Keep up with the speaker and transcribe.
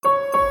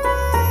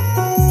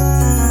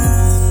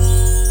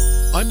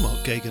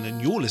Gagan,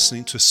 and you're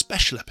listening to a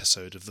special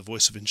episode of the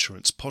Voice of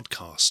Insurance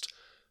podcast,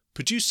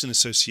 produced in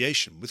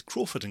association with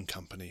Crawford and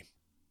Company.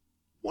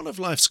 One of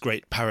life's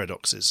great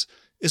paradoxes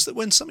is that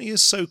when something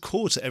is so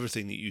core to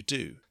everything that you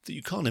do that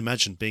you can't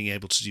imagine being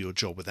able to do your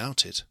job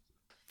without it,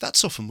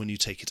 that's often when you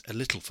take it a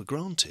little for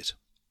granted.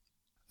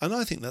 And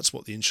I think that's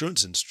what the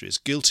insurance industry is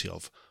guilty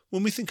of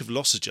when we think of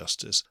loss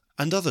adjusters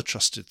and other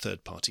trusted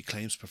third-party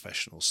claims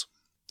professionals.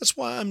 That's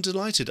why I'm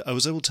delighted I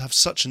was able to have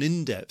such an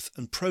in-depth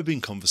and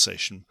probing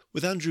conversation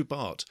with Andrew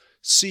Bart,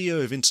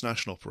 CEO of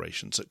International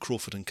Operations at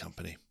Crawford and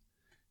Company.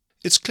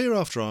 It's clear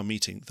after our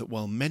meeting that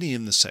while many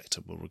in the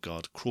sector will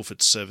regard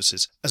Crawford's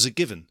services as a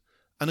given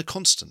and a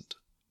constant,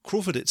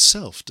 Crawford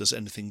itself does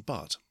anything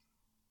but.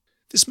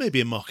 This may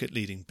be a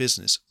market-leading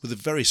business with a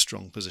very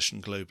strong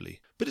position globally,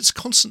 but it's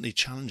constantly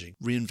challenging,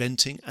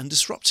 reinventing and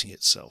disrupting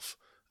itself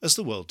as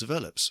the world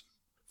develops.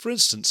 For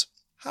instance,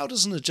 how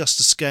does an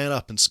adjuster scale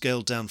up and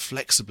scale down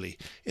flexibly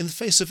in the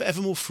face of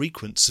ever more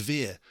frequent,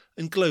 severe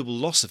and global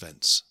loss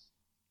events?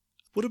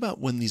 What about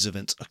when these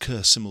events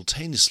occur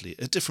simultaneously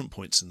at different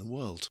points in the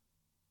world?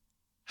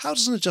 How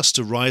does an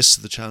adjuster rise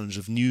to the challenge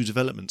of new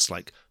developments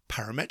like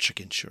parametric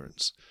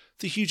insurance,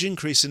 the huge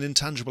increase in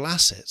intangible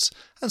assets,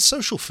 and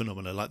social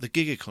phenomena like the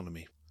gig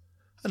economy?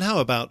 And how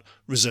about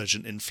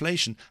resurgent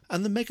inflation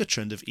and the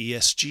megatrend of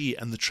ESG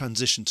and the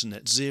transition to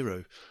net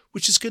zero,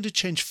 which is going to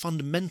change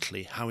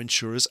fundamentally how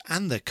insurers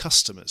and their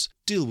customers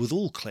deal with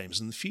all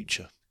claims in the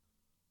future?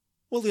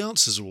 Well, the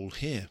answers are all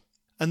here,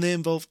 and they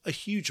involve a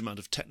huge amount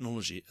of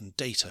technology and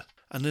data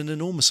and an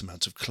enormous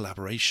amount of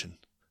collaboration,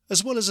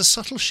 as well as a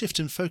subtle shift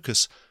in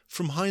focus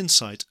from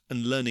hindsight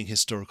and learning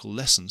historical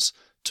lessons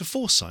to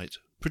foresight,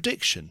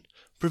 prediction,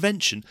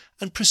 prevention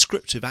and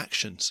prescriptive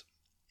actions.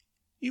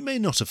 You may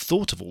not have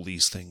thought of all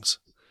these things,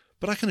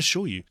 but I can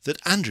assure you that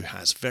Andrew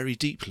has very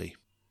deeply.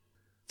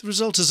 The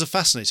result is a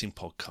fascinating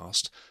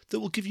podcast that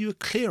will give you a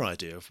clear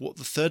idea of what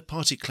the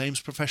third-party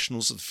claims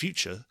professionals of the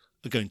future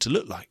are going to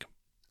look like.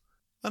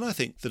 And I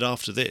think that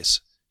after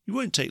this, you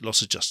won't take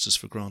loss adjusters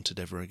for granted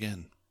ever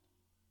again.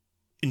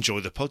 Enjoy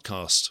the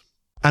podcast.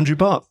 Andrew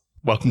Bart,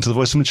 welcome to the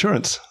Voice of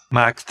Insurance.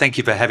 Mark, thank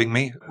you for having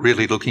me.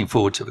 Really looking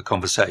forward to the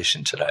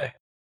conversation today.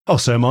 Oh,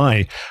 so am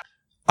I.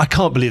 I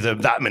can't believe there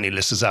are that many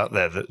listeners out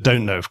there that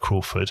don't know of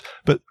Crawford,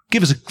 but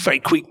give us a very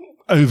quick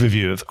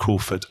overview of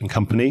Crawford and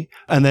Company,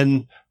 and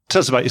then tell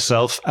us about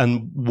yourself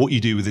and what you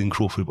do within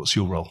Crawford. What's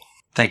your role?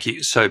 Thank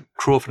you. So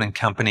Crawford and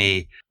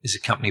Company is a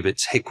company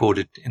that's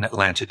headquartered in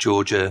Atlanta,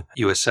 Georgia,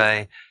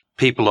 USA.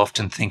 People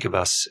often think of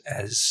us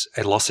as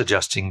a loss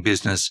adjusting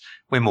business.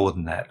 We're more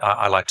than that.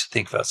 I like to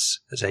think of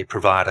us as a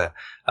provider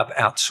of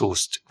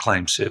outsourced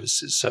claim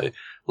services. So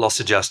loss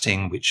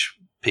adjusting, which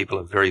people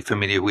are very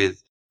familiar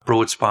with,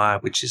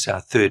 Broadspire, which is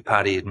our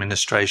third-party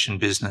administration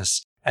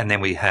business, and then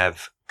we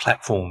have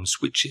Platforms,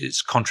 which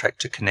is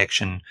Contractor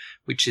Connection,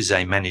 which is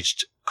a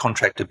managed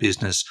contractor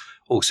business,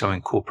 also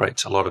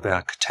incorporates a lot of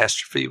our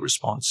catastrophe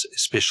response,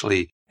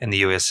 especially in the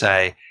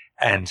USA,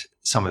 and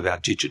some of our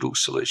digital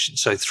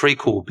solutions. So 3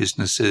 core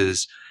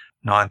businesses,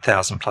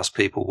 9,000 plus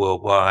people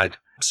worldwide,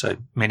 so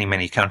many,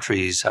 many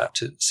countries, up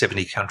to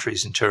 70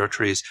 countries and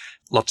territories,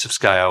 lots of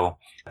scale,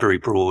 very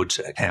broad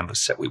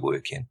canvas that we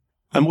work in.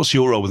 And what's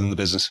your role within the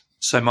business?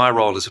 So my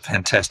role is a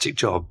fantastic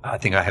job. I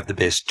think I have the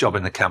best job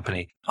in the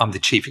company. I'm the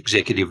Chief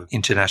Executive of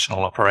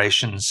International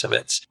Operations. So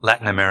that's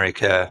Latin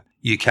America,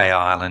 UK,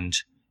 Ireland,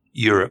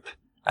 Europe,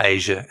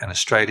 Asia and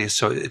Australia.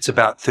 So it's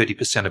about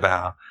 30% of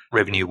our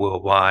revenue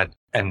worldwide.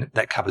 And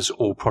that covers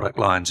all product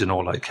lines in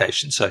all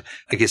locations. So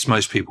I guess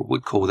most people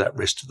would call that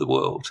rest of the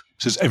world.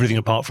 So it's everything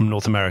apart from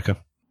North America?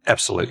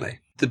 Absolutely.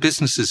 The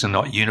businesses are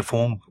not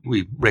uniform.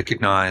 We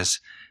recognize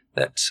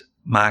that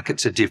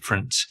markets are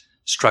different,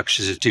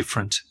 structures are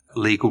different,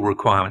 legal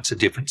requirements are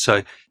different.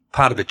 So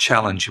part of a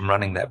challenge in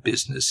running that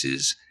business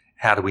is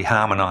how do we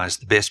harmonize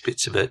the best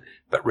bits of it,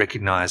 but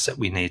recognize that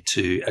we need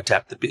to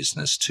adapt the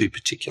business to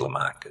particular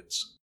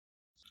markets.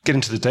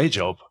 Getting to the day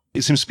job,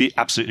 it seems to be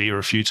absolutely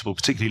irrefutable,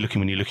 particularly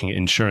when you're looking at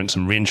insurance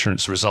and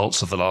reinsurance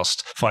results of the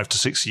last 5 to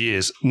 6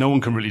 years. No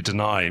one can really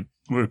deny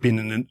we've been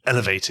in an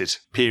elevated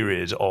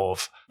period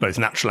of both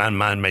natural and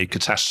man-made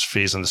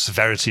catastrophes, and the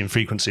severity and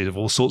frequency of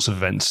all sorts of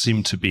events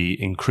seem to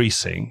be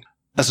increasing.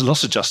 As a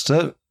loss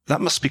adjuster,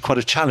 that must be quite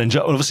a challenge.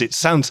 Obviously, it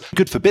sounds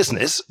good for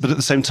business, but at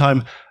the same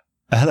time,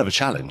 a hell of a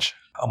challenge.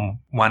 On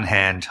one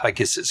hand, I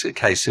guess it's a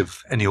case of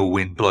an ill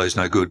wind blows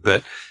no good,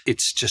 but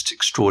it's just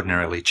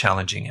extraordinarily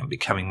challenging and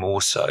becoming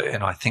more so.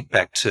 And I think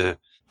back to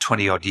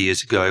 20 odd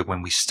years ago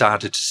when we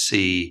started to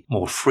see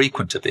more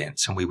frequent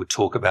events, and we would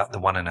talk about the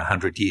 1 in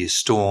 100 year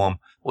storm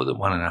or the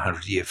 1 in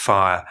 100 year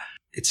fire.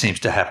 It seems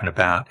to happen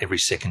about every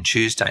second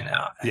Tuesday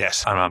now.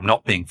 Yes. And I'm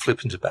not being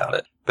flippant about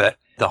it, but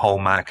the whole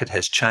market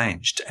has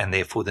changed, and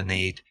therefore the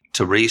need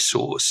to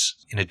resource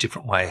in a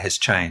different way has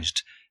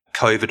changed.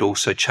 COVID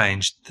also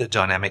changed the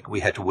dynamic.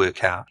 We had to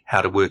work out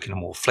how to work in a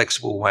more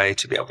flexible way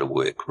to be able to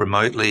work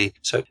remotely.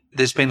 So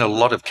there's been a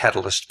lot of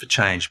catalyst for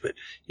change. But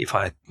if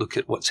I look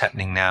at what's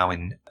happening now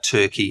in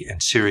Turkey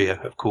and Syria,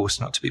 of course,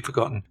 not to be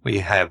forgotten, we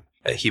have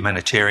a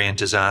humanitarian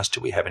disaster.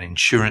 We have an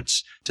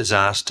insurance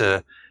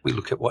disaster. We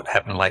look at what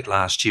happened late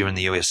last year in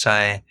the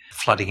USA,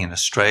 flooding in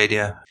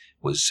Australia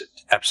was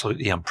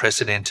absolutely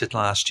unprecedented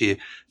last year.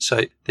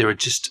 So there are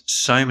just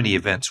so many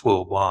events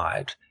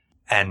worldwide.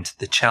 And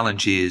the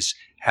challenge is,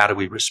 how do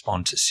we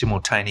respond to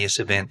simultaneous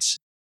events?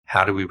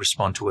 How do we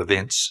respond to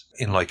events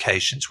in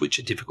locations which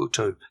are difficult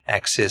to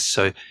access?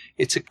 So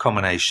it's a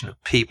combination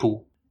of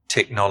people,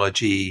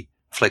 technology,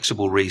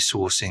 flexible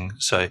resourcing.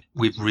 So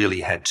we've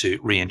really had to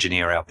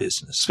re-engineer our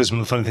business. I suppose one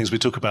of the funny things we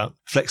talk about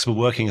flexible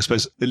working, I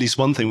suppose at least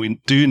one thing we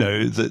do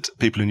know that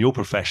people in your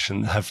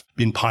profession have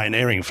been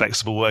pioneering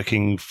flexible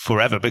working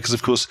forever, because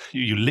of course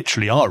you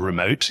literally are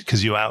remote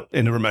because you're out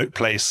in a remote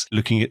place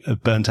looking at a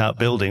burnt out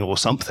building or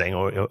something,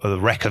 or the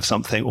wreck of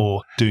something,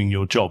 or doing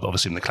your job,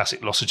 obviously in the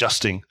classic loss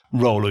adjusting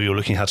role, or you're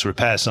looking how to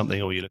repair something,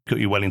 or you got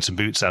your Wellington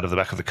boots out of the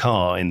back of the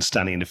car and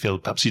standing in the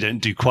field. Perhaps you don't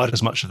do quite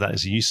as much of that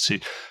as you used to.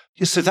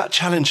 Yeah, so that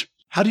challenge,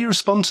 how do you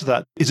respond to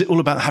that? Is it all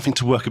about having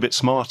to work a bit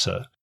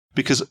smarter?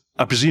 Because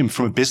I presume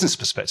from a business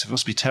perspective, it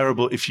must be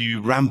terrible if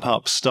you ramp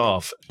up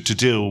staff to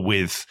deal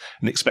with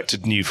an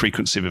expected new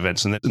frequency of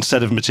events. And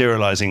instead of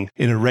materializing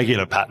in a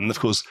regular pattern, of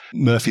course,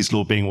 Murphy's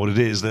Law being what it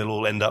is, they'll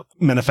all end up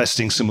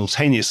manifesting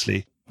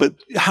simultaneously. But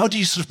how do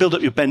you sort of build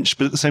up your bench,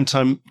 but at the same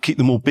time keep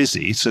them all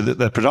busy so that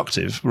they're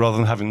productive rather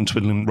than having them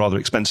twiddling rather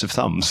expensive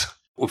thumbs?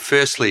 Well,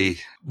 firstly,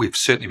 we've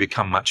certainly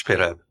become much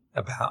better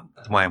about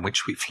the way in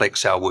which we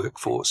flex our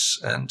workforce.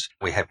 And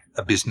we have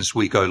a business,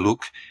 We Go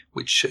Look,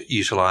 which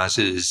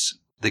utilizes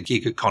the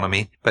gig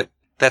economy. But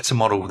that's a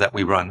model that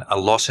we run a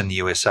lot in the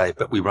USA,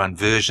 but we run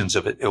versions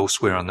of it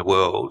elsewhere in the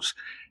world.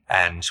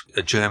 And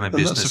a German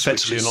business, that's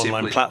effectively an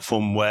online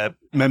platform where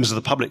members of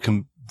the public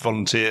can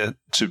volunteer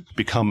to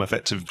become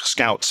effective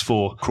scouts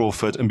for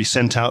Crawford and be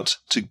sent out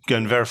to go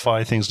and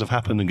verify things that have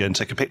happened and go and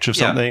take a picture of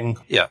something.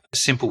 Yeah,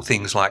 simple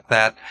things like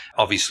that.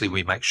 Obviously,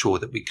 we make sure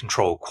that we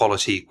control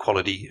quality.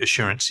 Quality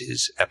assurance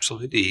is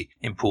absolutely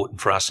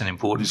important for us and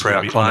important for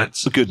our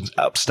clients. Good,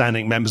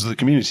 upstanding members of the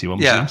community, one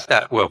presumes.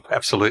 Well,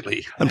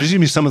 absolutely. And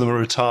presumably some of them are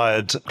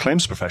retired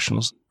claims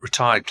professionals.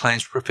 Retired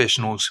claims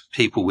professionals,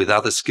 people with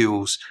other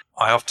skills.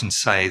 I often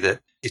say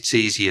that it's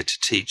easier to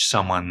teach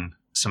someone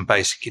some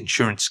basic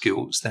insurance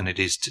skills than it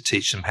is to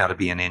teach them how to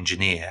be an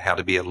engineer, how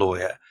to be a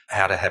lawyer,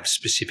 how to have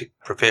specific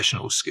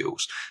professional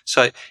skills.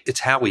 So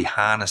it's how we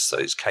harness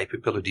those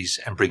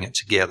capabilities and bring it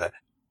together.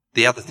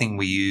 The other thing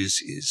we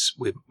use is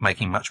we're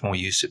making much more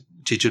use of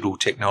digital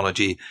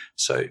technology,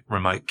 so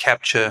remote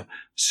capture,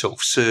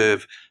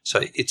 self-serve.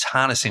 So it's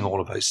harnessing all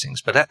of those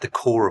things. But at the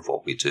core of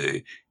what we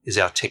do is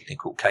our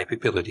technical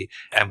capability.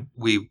 And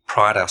we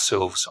pride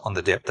ourselves on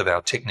the depth of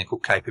our technical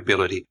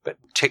capability. But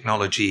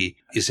technology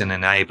is an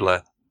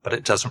enabler, but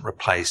it doesn't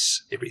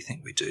replace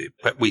everything we do.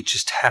 But we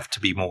just have to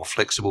be more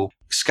flexible.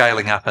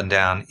 Scaling up and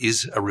down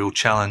is a real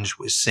challenge.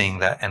 We're seeing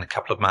that in a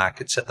couple of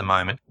markets at the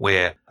moment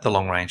where the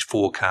long-range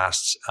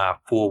forecasts are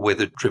for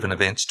weather-driven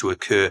events to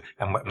occur,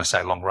 and when I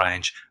say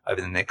long-range,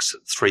 over the next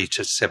 3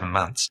 to 7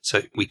 months.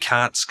 So we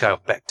can't scale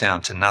back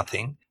down to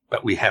nothing,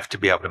 but we have to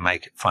be able to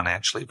make it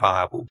financially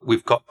viable.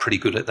 We've got pretty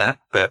good at that,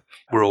 but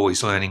we're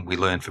always learning. We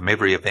learn from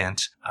every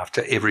event.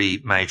 After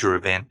every major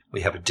event,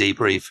 we have a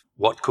debrief.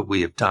 What could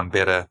we have done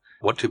better?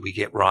 What did we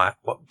get right?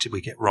 What did we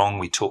get wrong?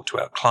 We talk to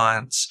our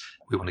clients.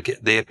 We want to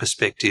get their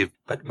perspective,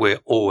 but we're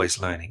always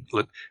learning.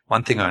 Look,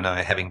 one thing I know,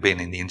 having been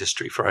in the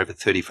industry for over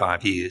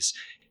 35 years,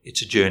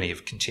 it's a journey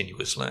of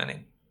continuous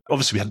learning.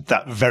 Obviously, we had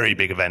that very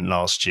big event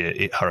last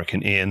year,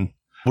 Hurricane Ian.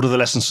 What are the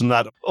lessons from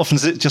that? Often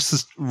is it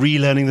just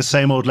relearning the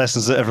same old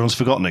lessons that everyone's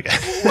forgotten again?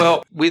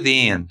 Well, with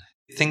Ian,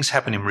 things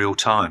happen in real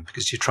time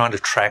because you're trying to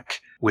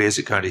track where's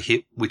it going to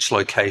hit, which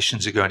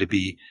locations are going to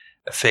be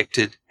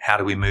affected, how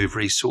do we move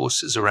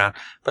resources around.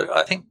 But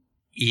I think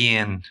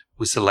Ian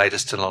was the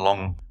latest in a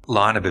long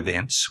line of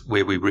events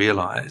where we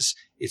realise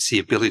it's the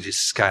ability to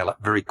scale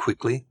up very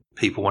quickly.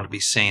 People want to be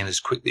seen as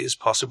quickly as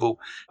possible.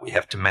 We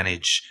have to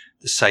manage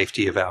the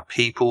safety of our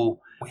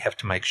people. We have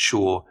to make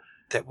sure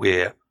that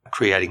we're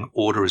creating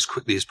order as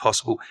quickly as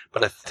possible.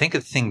 But I think a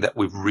thing that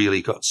we've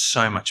really got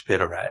so much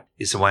better at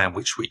is the way in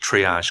which we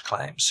triage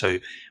claims. So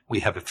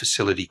we have a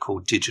facility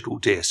called Digital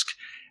Desk,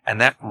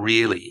 and that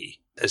really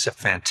is a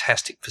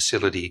fantastic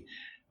facility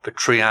for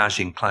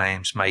triaging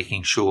claims,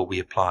 making sure we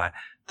apply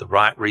the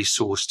right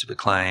resource to the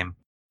claim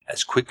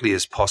as quickly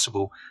as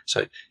possible.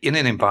 So in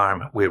an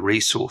environment where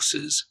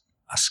resources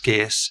are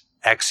scarce,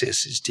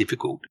 access is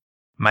difficult,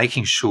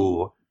 making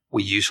sure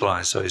we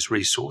utilize those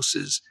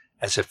resources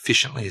as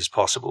efficiently as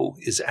possible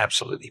is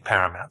absolutely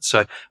paramount.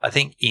 So I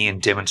think Ian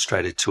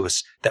demonstrated to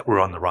us that we're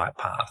on the right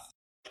path.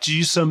 Do you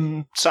use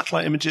some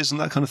satellite images and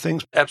that kind of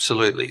thing?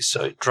 Absolutely.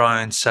 So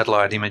drones,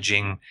 satellite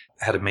imaging.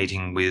 I had a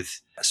meeting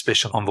with a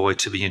special envoy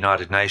to the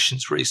United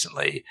Nations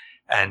recently,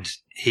 and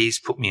he's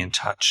put me in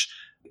touch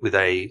with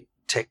a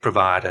tech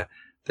provider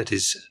that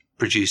is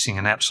producing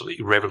an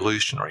absolutely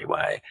revolutionary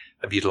way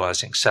of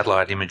utilizing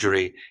satellite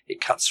imagery.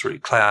 It cuts through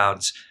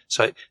clouds.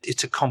 So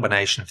it's a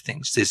combination of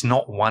things. There's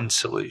not one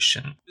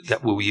solution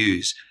that we'll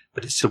use.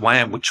 but it's the way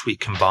in which we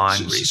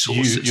combine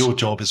resources. Your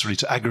job is really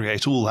to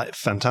aggregate all that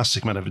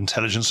fantastic amount of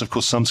intelligence. Of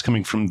course, some's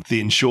coming from the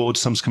insured,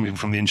 some's coming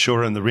from the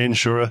insurer and the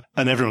reinsurer,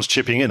 and everyone's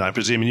chipping in, I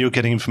presume, and you're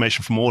getting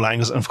information from all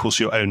angles, and of course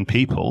your own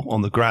people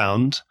on the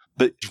ground.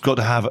 But you've got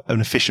to have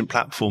an efficient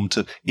platform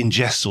to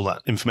ingest all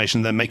that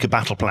information, then make a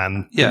battle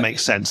plan that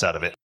makes sense out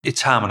of it.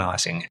 It's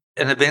harmonizing.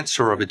 And events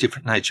are of a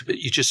different nature, but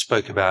you just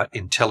spoke about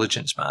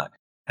intelligence, Mark,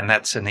 and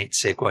that's a neat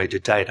segue to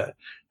data.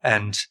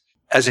 And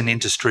as an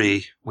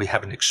industry, we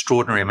have an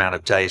extraordinary amount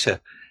of data.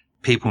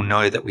 People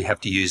know that we have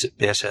to use it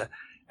better,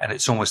 and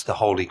it's almost the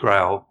holy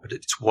grail, but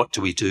it's what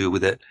do we do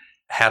with it?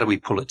 How do we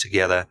pull it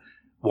together?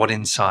 What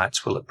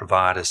insights will it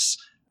provide us?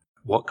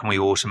 What can we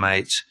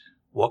automate?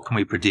 What can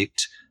we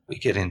predict? We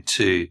get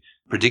into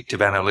predictive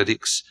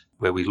analytics,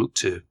 where we look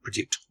to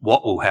predict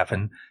what will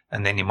happen,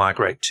 and then you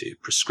migrate to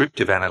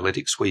prescriptive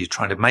analytics, where you're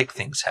trying to make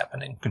things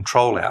happen and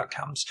control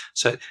outcomes.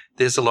 So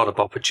there's a lot of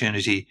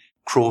opportunity.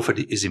 Crawford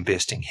is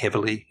investing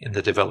heavily in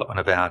the development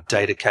of our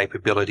data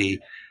capability.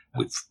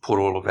 We've put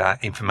all of our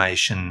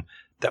information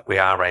that we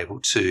are able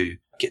to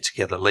get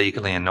together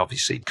legally, and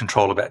obviously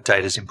control about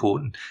data is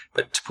important,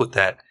 but to put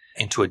that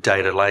into a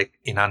data lake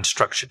in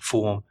unstructured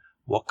form,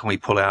 what can we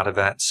pull out of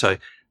that? So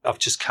I've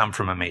just come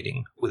from a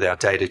meeting with our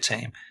data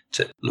team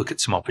to look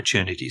at some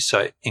opportunities.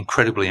 So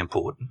incredibly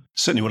important.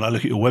 Certainly when I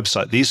look at your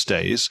website these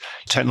days,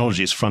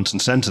 technology is front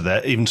and center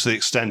there, even to the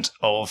extent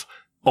of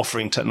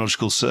offering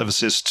technological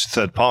services to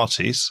third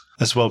parties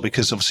as well,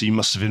 because obviously you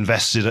must have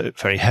invested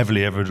very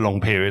heavily over a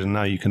long period, and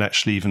now you can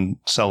actually even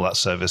sell that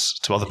service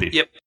to other people.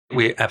 Yep,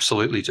 we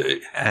absolutely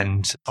do.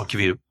 And I'll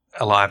give you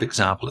a live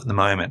example at the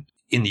moment.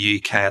 In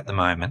the UK at the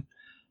moment,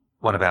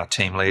 one of our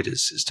team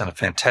leaders has done a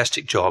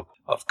fantastic job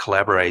of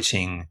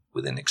collaborating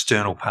with an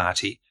external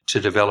party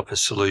to develop a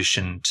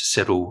solution to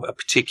settle a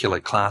particular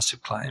class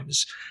of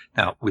claims.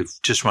 Now, we've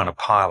just run a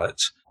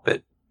pilot,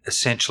 but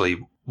essentially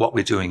what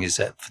we're doing is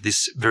that for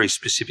this very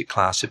specific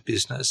class of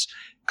business,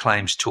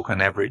 claims took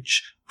on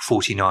average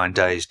 49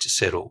 days to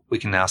settle. We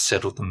can now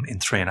settle them in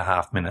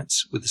 3.5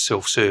 minutes with the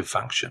self-serve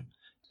function.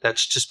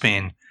 That's just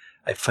been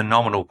a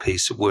phenomenal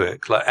piece of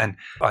work. And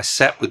I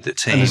sat with the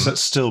team. And has that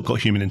still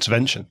got human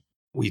intervention?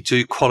 We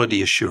do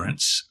quality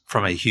assurance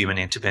from a human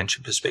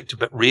intervention perspective,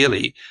 but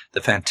really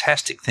the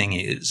fantastic thing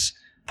is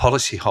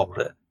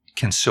policyholder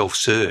can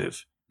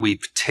self-serve.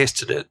 We've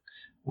tested it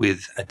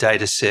with a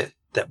data set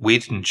that we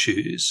didn't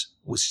choose,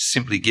 was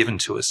simply given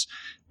to us,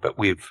 but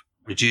we've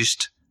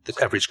reduced the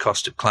average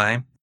cost of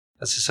claim.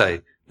 As I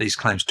say, these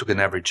claims took an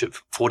average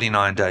of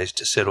 49 days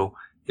to settle.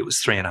 It was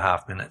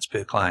 3.5 minutes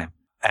per claim,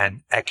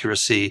 and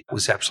accuracy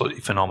was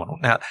absolutely phenomenal.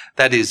 Now,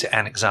 that is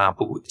an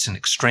example. It's an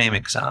extreme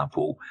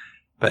example,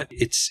 but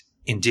it's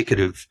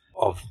indicative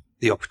of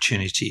the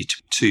opportunity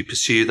to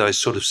pursue those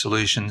sort of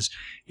solutions.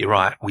 You're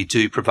right, we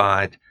do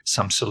provide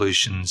some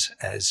solutions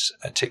as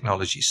a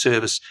technology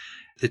service.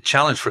 The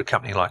challenge for a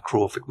company like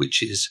Crawford,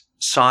 which is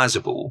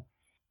sizable,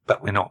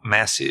 but we're not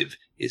massive,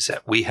 is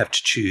that we have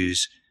to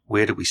choose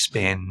where do we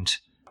spend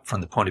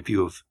from the point of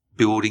view of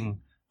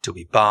building, do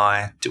we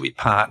buy, do we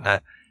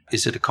partner,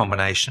 is it a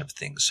combination of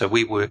things? So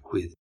we work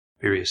with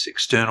various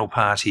external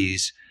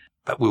parties,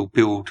 but we'll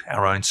build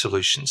our own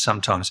solutions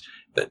sometimes.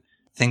 But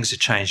things are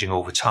changing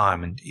all the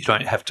time, and you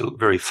don't have to look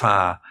very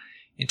far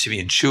into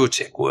the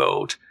insurtech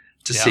world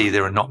to see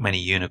there are not many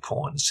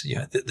unicorns,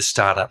 the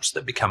startups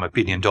that become $1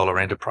 billion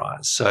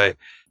enterprise. So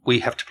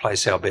we have to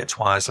place our bets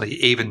wisely.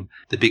 Even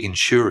the big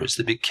insurers,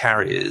 the big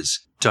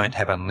carriers, don't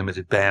have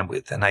unlimited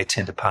bandwidth, and they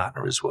tend to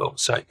partner as well.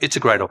 So it's a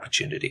great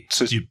opportunity.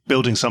 So you're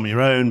building some of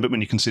your own, but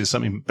when you can see there's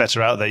something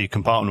better out there, you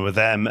can partner with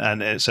them,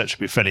 and it's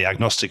actually be fairly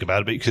agnostic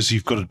about it because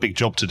you've got a big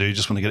job to do. You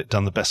just want to get it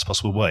done the best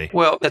possible way.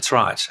 Well, that's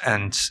right.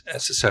 And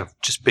as I said,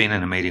 I've just been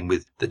in a meeting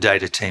with the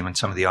data team and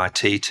some of the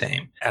IT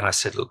team, and I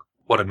said, look,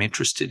 what I'm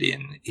interested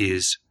in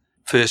is,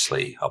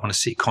 firstly, I want to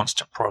see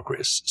constant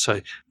progress. So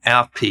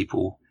our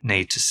people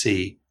need to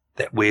see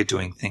that we're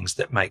doing things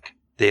that make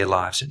their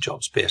lives and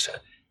jobs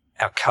better.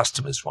 Our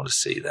customers want to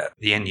see that,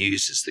 the end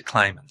users, the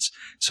claimants.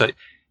 So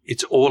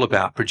it's all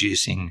about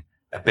producing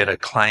a better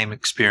claim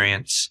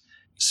experience.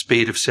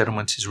 Speed of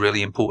settlement is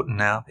really important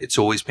now. It's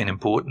always been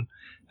important.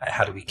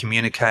 How do we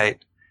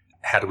communicate?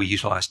 How do we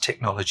utilize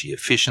technology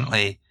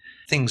efficiently?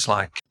 Things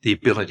like the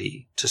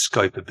ability to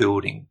scope a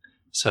building.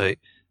 So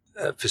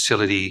a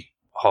facility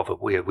hover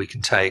where we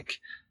can take,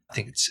 I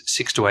think it's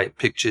 6 to 8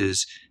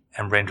 pictures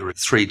and render a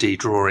 3D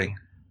drawing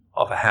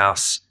of a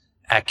house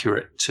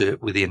accurate to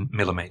within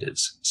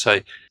millimeters. So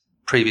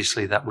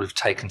previously that would have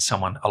taken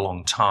someone a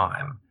long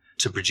time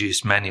to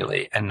produce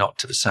manually and not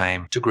to the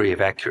same degree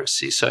of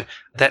accuracy. So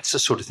that's the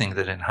sort of thing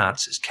that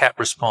enhances CAT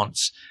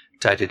response,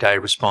 day-to-day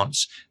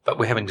response, but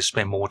we're having to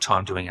spend more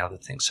time doing other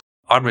things. So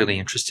I'm really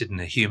interested in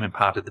the human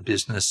part of the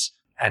business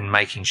and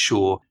making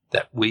sure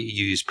that we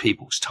use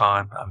people's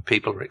time.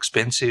 People are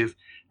expensive,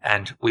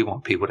 And we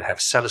want people to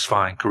have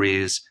satisfying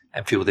careers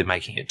and feel they're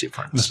making a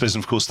difference. And I suppose,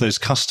 of course, those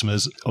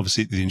customers,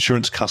 obviously the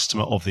insurance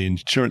customer of the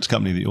insurance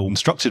company that you're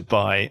instructed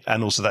by,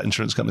 and also that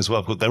insurance company as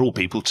well, but they're all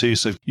people too.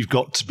 So you've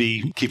got to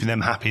be keeping them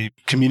happy,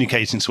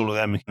 communicating to all of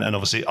them, and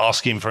obviously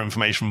asking for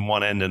information from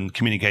one end and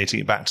communicating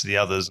it back to the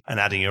others and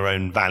adding your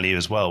own value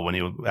as well when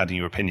you're adding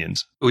your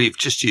opinions. We've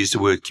just used the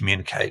word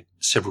communicate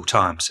several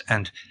times,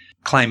 and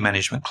claim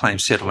management, claim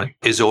settlement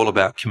is all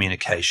about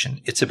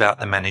communication. It's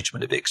about the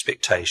management of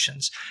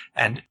expectations,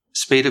 and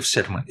speed of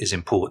settlement is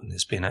important.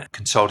 There's been a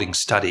consulting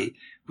study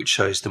which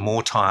shows the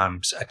more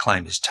times a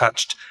claim is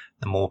touched,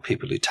 the more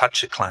people who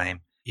touch a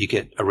claim, you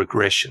get a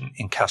regression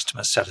in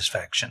customer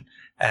satisfaction.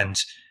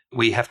 And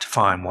we have to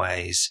find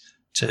ways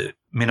to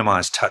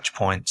minimize touch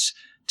points,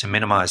 to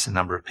minimize the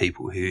number of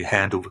people who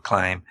handle the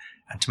claim,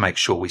 and to make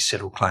sure we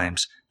settle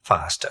claims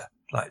faster.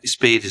 Like,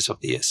 speed is of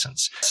the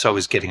essence. So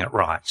is getting it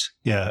right.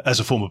 Yeah. As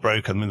a former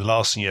broker, I mean, the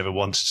last thing you ever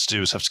wanted to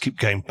do is have to keep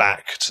going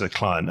back to the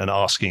client and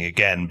asking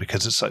again,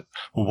 because it's like,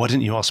 well, why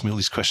didn't you ask me all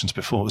these questions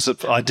before?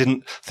 I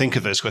didn't think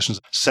of those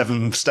questions.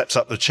 7 steps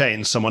up the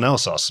chain, someone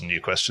else asked some new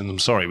questions. I'm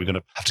sorry, we're going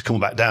to have to come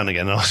back down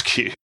again and ask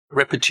you.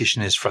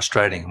 Repetition is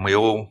frustrating, and we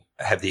all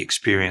have the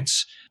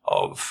experience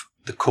of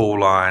the call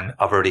line.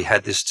 I've already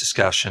had this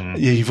discussion.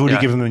 Yeah, you've already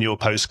given them your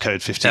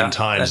postcode 15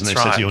 times and they've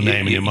said your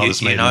name and your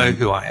mother's maiden name. You know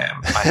who I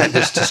am. I had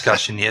this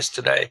discussion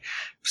yesterday.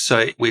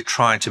 So we're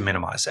trying to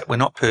minimize that. We're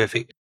not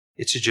perfect.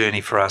 It's a journey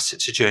for us.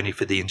 It's a journey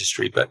for the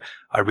industry, but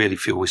I really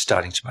feel we're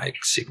starting to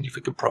make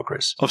significant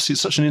progress. Obviously,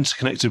 it's such an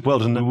interconnected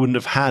world, and we wouldn't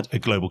have had a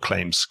global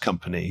claims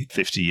company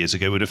 50 years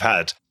ago. We'd have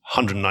had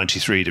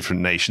 193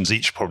 different nations,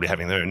 each probably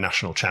having their own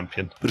national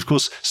champion. But of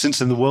course, since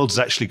then, the world has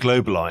actually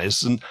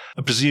globalized. And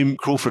I presume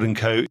Crawford and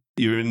Co.,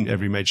 you're in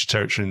every major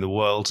territory in the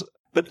world.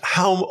 But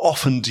how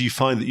often do you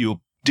find that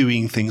you're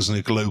doing things on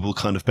a global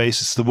kind of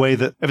basis? The way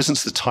that ever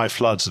since the Thai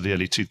floods of the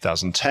early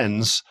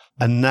 2010s,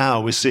 and now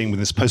we're seeing with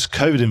this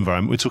post-COVID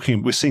environment,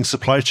 we're seeing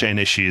supply chain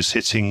issues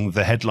hitting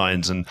the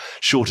headlines and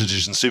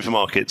shortages in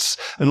supermarkets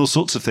and all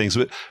sorts of things.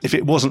 But if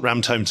it wasn't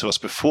rammed home to us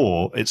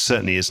before, it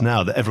certainly is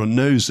now, that everyone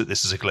knows that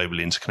this is a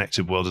globally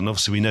interconnected world. And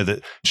obviously we know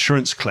that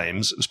insurance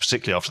claims,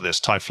 particularly after those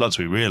Thai floods,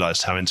 we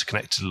realized how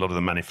interconnected a lot of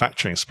the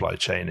manufacturing supply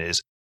chain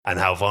is, and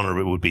how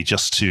vulnerable it would be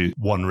just to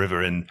one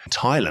river in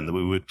Thailand that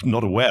we were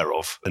not aware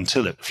of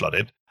until it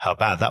flooded, how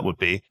bad that would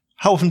be.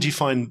 How often do you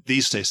find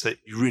these days that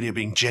you really are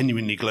being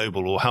genuinely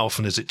global, or how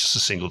often is it just a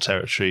single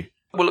territory?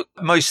 Well, look,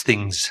 most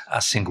things are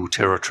single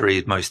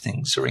territory. Most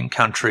things are in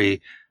country.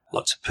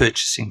 Lots of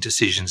purchasing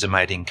decisions are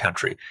made in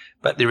country.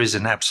 But there is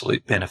an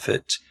absolute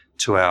benefit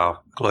to our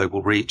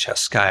global reach, our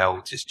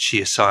scale, just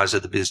sheer size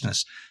of the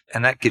business.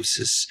 And that gives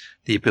us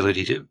the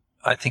ability to,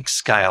 I think,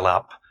 scale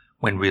up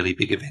when really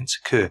big events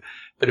occur.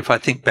 But if I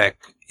think back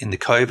in the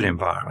COVID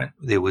environment,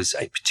 there was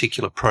a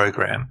particular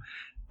program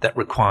that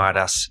required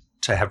us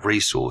to have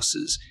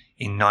resources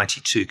in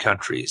 92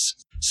 countries,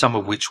 some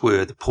of which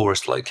were the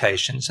poorest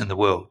locations in the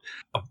world.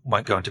 I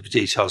won't go into the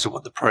details of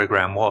what the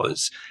program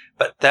was,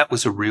 but that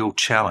was a real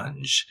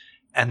challenge.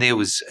 And there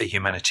was a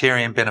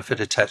humanitarian benefit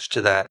attached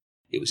to that.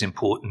 It was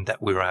important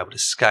that we were able to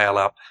scale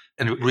up,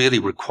 and it really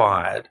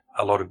required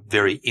a lot of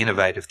very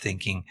innovative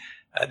thinking,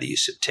 the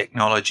use of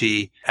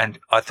technology. And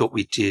I thought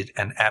we did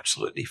an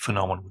absolutely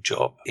phenomenal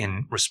job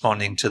in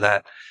responding to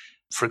that.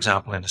 For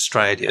example, in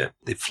Australia,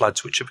 the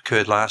floods which have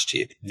occurred last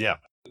year,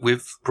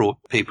 we've brought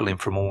people in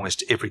from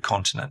almost every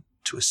continent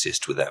to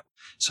assist with that.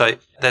 So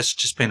that's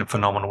just been a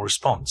phenomenal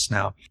response.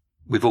 Now,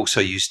 we've also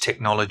used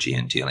technology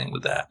in dealing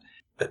with that.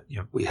 But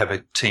we have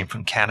a team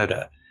from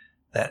Canada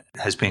that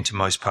has been to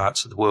most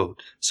parts of the world.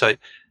 So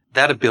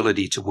that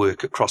ability to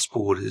work across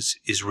borders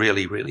is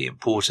really, really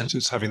important. So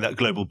it's having that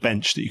global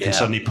bench that you can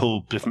suddenly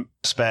pull different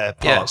spare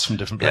parts from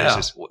different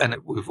places. Yeah. And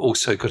we've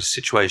also got a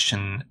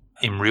situation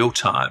in real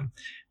time.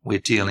 We're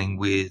dealing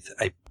with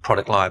a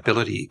product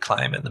liability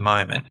claim at the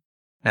moment.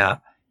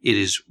 Now, it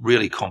is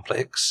really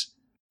complex.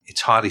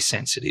 It's highly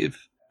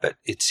sensitive, but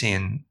it's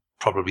in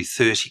probably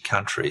 30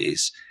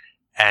 countries.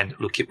 And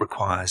look, it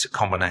requires a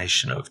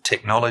combination of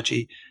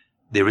technology.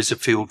 There is a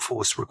field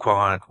force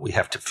required. We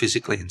have to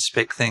physically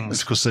inspect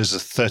things. Of course, there's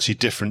 30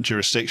 different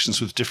jurisdictions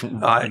with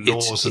different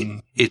laws.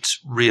 It's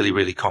really,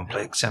 really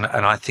complex. And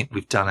I think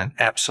we've done an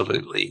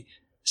absolutely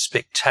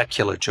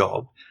spectacular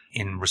job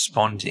in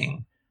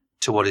responding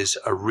to what is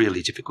a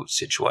really difficult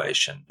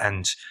situation.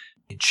 And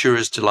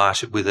insurers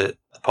delighted with it,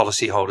 the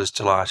policyholders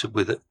delighted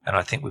with it, and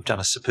I think we've done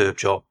a superb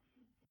job.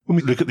 When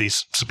we look at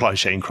these supply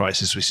chain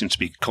crises we seem to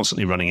be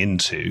constantly running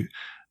into,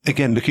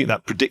 again, looking at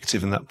that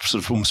predictive and that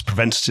sort of almost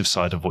preventative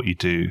side of what you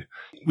do,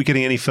 we're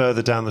getting any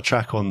further down the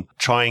track on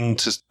trying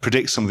to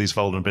predict some of these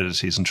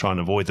vulnerabilities and try and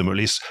avoid them, or at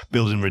least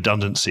build in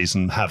redundancies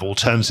and have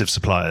alternative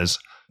suppliers.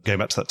 Going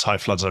back to that Thai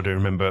floods, I do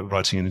remember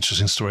writing an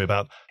interesting story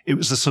about it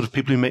was the sort of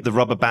people who make the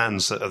rubber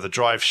bands that are the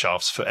drive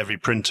shafts for every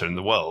printer in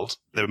the world.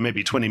 There were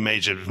maybe 20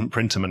 major different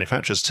printer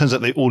manufacturers. Turns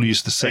out they all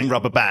used the same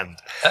rubber band.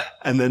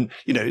 And then,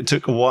 it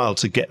took a while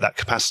to get that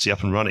capacity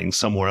up and running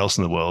somewhere else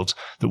in the world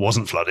that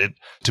wasn't flooded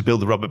to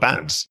build the rubber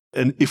bands.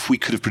 And if we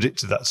could have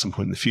predicted that at some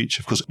point in the future,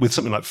 of course, with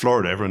something like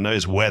Florida, everyone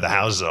knows where the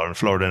houses are in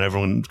Florida, and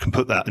everyone can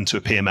put that into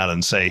a PML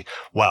and say,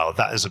 wow,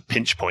 that is a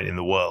pinch point in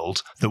the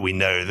world that we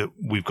know that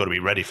we've got to be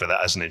ready for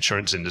that as an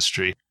insurance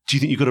industry. Do you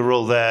think you've got a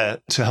role there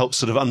to help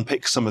sort of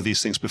unpick some of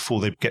these things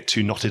before they get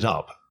too knotted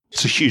up?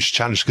 It's a huge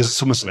challenge because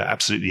it's almost about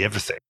absolutely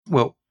everything.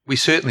 Well, we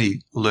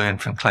certainly learn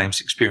from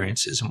claims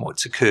experiences and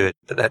what's occurred,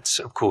 but that's,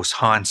 of course,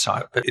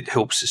 hindsight, but it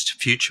helps us to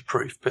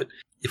future-proof. But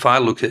if I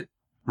look at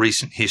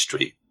recent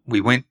history,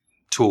 we went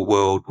to a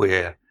world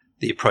where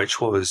the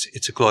approach was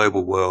it's a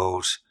global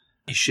world.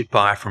 You should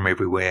buy from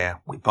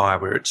everywhere. We buy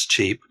where it's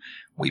cheap.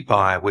 We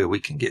buy where we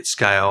can get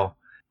scale.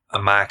 A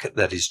market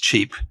that is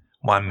cheap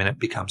one minute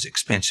becomes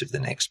expensive the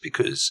next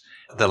because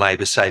the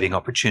labour saving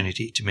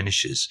opportunity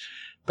diminishes.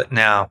 But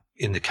now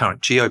in the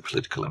current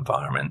geopolitical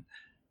environment,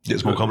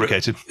 it's more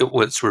complicated.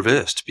 It's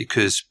reversed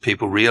because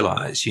people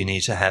realise you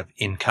need to have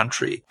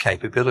in-country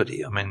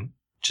capability. I mean,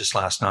 just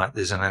last night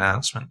there's an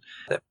announcement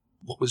that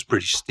what was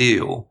British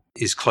Steel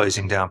is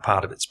closing down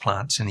part of its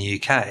plants in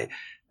the UK.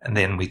 And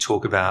then we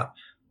talk about,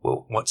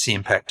 well, what's the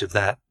impact of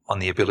that on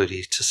the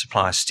ability to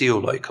supply steel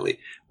locally?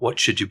 What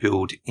should you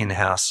build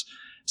in-house?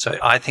 So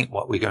I think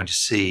what we're going to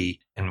see,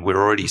 and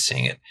we're already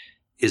seeing it,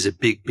 is a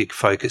big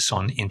focus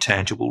on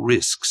intangible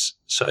risks.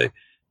 So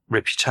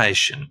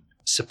reputation,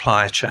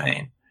 supply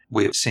chain.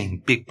 We're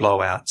seeing big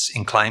blowouts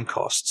in claim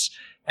costs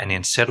and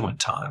in settlement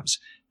times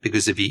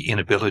because of the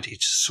inability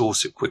to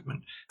source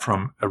equipment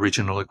from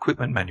original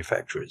equipment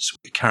manufacturers.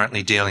 We're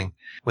currently dealing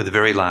with a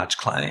very large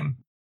claim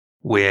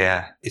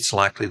where it's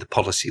likely the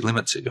policy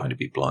limits are going to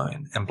be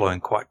blown and blown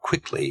quite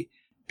quickly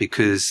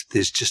because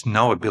there's just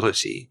no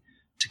ability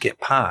to get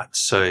parts.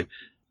 So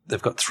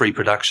they've got 3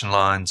 production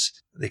lines.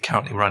 They're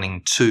currently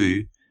running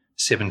 2,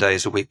 7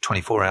 days a week,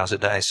 24 hours a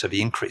day. So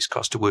the increased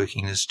cost of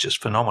working is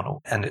just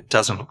phenomenal. And it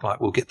doesn't look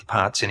like we'll get the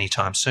parts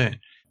anytime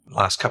soon.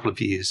 Last couple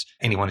of years,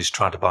 anyone who's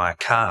tried to buy a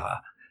car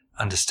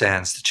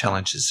understands the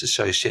challenges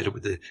associated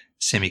with the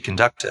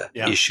semiconductor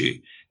issue.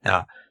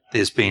 Now,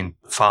 there's been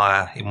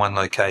fire in one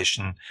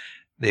location.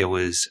 There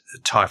was a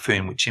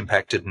typhoon which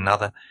impacted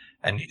another.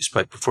 And you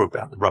spoke before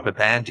about the rubber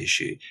band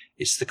issue.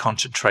 It's the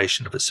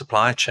concentration of a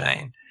supply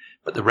chain,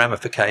 but the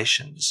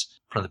ramifications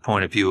from the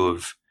point of view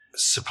of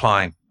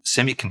supplying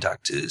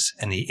semiconductors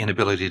and the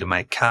inability to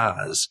make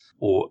cars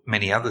or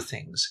many other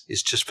things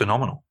is just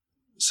phenomenal.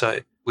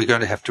 So we're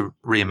going to have to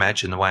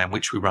reimagine the way in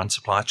which we run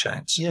supply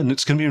chains. Yeah, and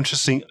it's going to be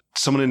interesting.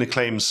 Someone in a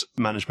claims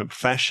management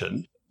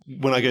profession,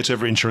 when I go to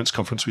every insurance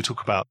conference, we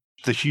talk about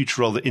the huge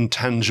role that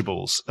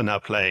intangibles are now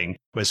playing.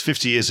 Whereas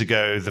 50 years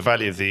ago, the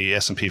value of the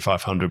S&P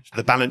 500,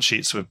 the balance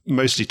sheets were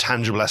mostly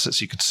tangible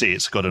assets you could see.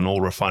 It's got an oil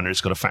refinery,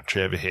 it's got a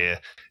factory over here,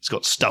 it's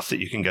got stuff that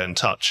you can go and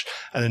touch.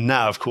 And then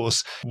now, of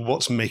course,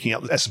 what's making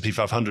up the S&P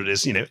 500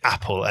 is,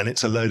 Apple, and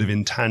it's a load of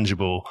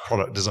intangible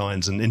product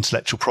designs and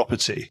intellectual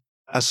property.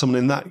 As someone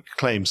in that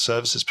claims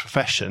services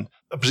profession,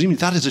 presumably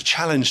that is a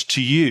challenge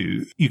to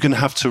you. You're going to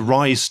have to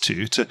rise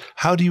to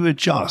how do you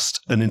adjust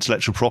an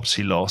intellectual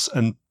property loss?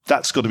 And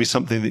that's got to be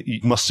something that you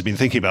must have been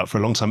thinking about for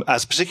a long time,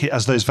 particularly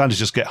as those values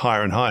just get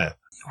higher and higher.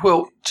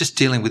 Well, just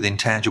dealing with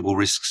intangible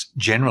risks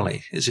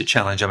generally is a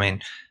challenge. I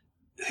mean,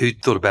 who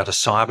thought about a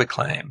cyber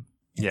claim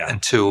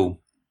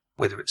until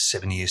whether it's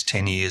 7 years,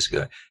 10 years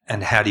ago?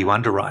 And how do you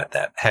underwrite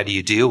that? How do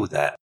you deal with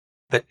that?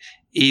 But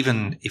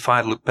even if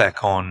I look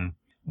back on,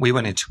 we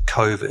went into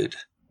COVID,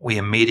 we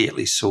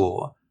immediately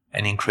saw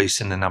an increase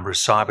in the number of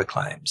cyber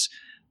claims.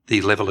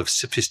 The level of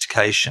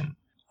sophistication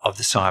of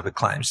the cyber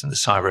claims and the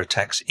cyber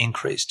attacks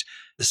increased.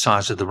 The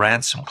size of the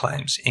ransom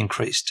claims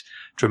increased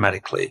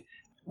dramatically.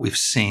 We've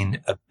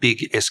seen a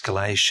big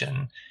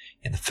escalation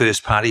in the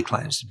first-party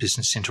claims, the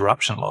business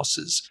interruption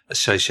losses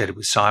associated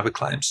with cyber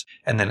claims.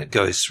 And then it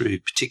goes through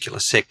particular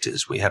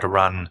sectors. We had a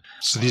run.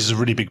 So these are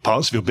really big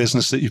parts of your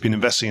business that you've been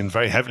investing in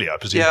very heavily, I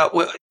presume. Yeah,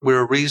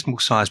 we're a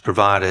reasonable-sized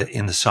provider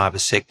in the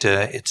cyber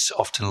sector. It's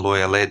often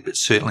lawyer-led, but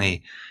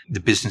certainly the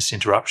business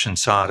interruption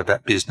side of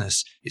that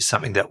business is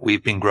something that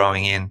we've been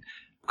growing in.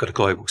 We've got a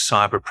global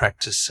cyber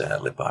practice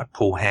led by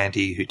Paul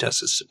Handy, who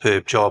does a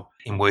superb job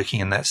in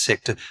working in that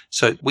sector.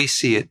 So we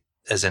see it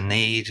as a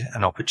need,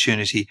 an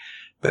opportunity.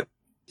 But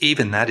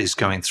even that is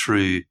going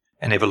through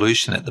an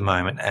evolution at the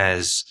moment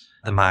as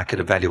the market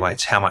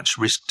evaluates how much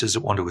risk does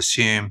it want to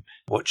assume,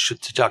 what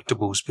should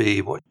deductibles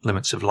be, what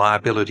limits of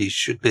liability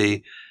should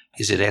be,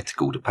 is it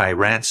ethical to pay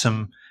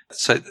ransom?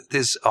 So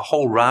there's a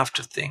whole raft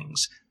of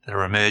things that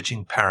are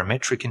emerging.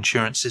 Parametric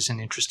insurance is an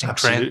interesting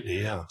trend.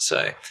 Absolutely, yeah.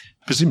 So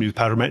presumably with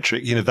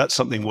parametric, that's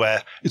something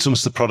where it's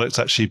almost the product's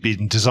actually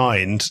been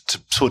designed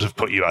to sort of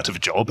put you out of a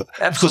job.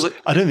 Absolutely.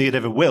 I don't think it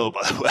ever will,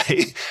 by the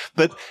way.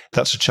 But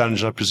that's a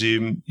challenge, I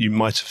presume. You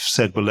might have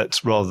said, well,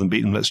 rather than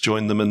beat them, let's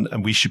join them.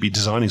 And we should be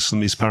designing some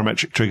of these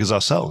parametric triggers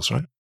ourselves,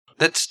 right?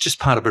 That's just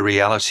part of a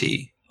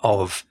reality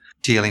of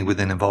dealing with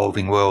an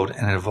evolving world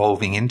and an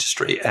evolving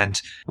industry.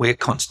 And we're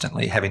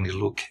constantly having to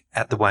look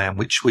at the way in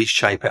which we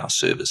shape our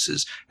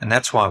services. And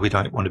that's why we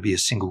don't want to be a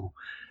single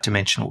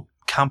dimensional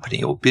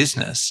company or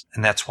business.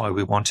 And that's why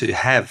we want to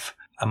have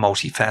a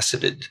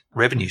multifaceted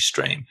revenue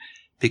stream,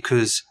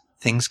 because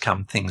things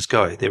come, things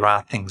go. There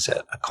are things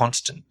that are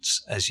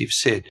constants, as you've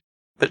said.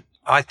 But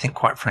I think,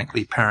 quite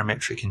frankly,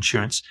 parametric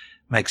insurance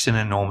makes an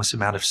enormous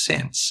amount of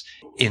sense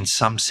in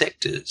some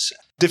sectors.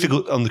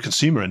 Difficult on the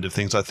consumer end of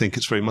things. I think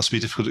must be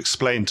difficult to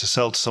explain, to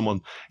sell to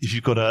someone if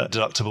you've got a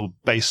deductible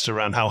based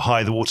around how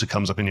high the water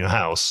comes up in your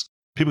house.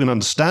 People can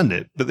understand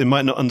it, but they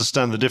might not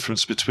understand the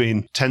difference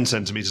between 10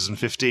 centimetres and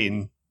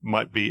 15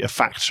 might be a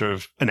factor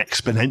of an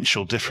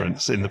exponential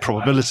difference in the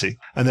probability.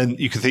 And then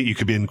you could think you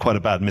could be in quite a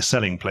bad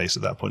mis-selling place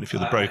at that point if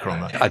you're the broker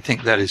on that. I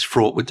think that is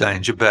fraught with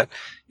danger. But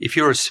if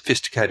you're a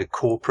sophisticated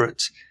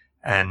corporate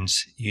and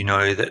you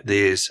know that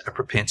there's a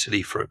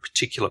propensity for a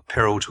particular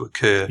peril to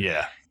occur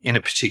in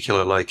a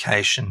particular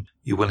location,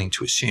 you're willing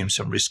to assume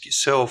some risk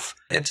yourself.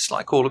 And just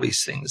like all of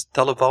these things,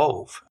 they'll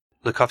evolve.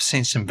 Look, I've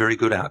seen some very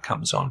good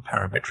outcomes on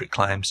parametric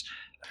claims.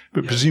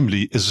 But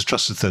presumably, as a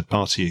trusted third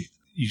party,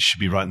 you should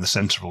be right in the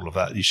centre of all of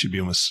that. You should be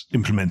almost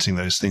implementing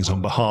those things on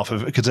behalf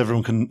of it, because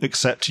everyone can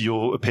accept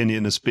your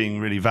opinion as being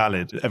really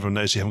valid. Everyone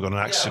knows you haven't got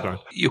an axe to grind.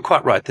 You're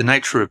quite right. The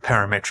nature of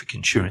parametric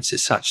insurance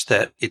is such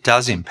that it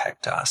does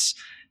impact us,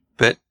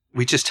 but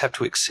we just have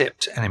to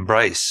accept and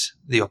embrace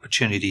the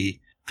opportunity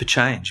for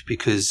change,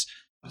 because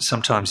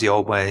sometimes the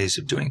old ways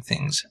of doing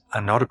things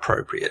are not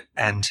appropriate,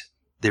 and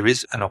there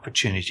is an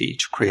opportunity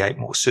to create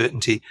more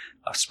certainty.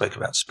 I spoke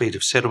about speed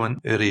of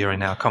settlement earlier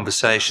in our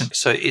conversation.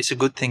 So it's a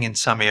good thing in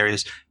some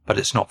areas, but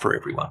it's not for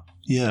everyone.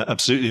 Yeah,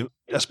 absolutely.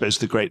 I suppose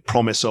the great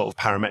promise of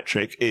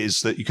parametric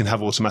is that you can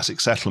have automatic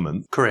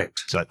settlement.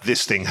 Correct. So like,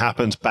 this thing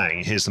happened,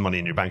 bang, here's the money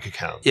in your bank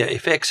account. Yeah,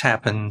 if X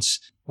happens,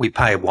 we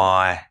pay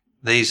Y.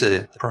 These are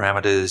the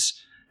parameters,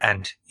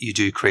 and you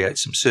do create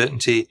some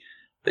certainty,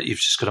 but you've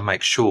just got to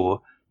make sure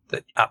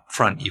that up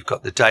front you've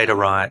got the data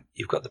right,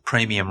 you've got the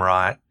premium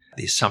right,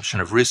 the assumption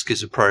of risk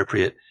is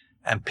appropriate,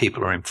 and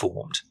people are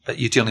informed. But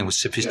you're dealing with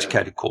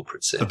sophisticated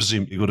corporates there. I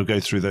presume you've got to go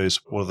through those,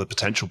 what are the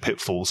potential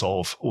pitfalls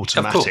of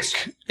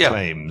automatic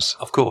claims?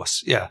 Of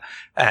course, yeah.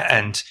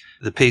 And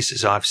the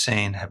pieces I've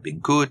seen have been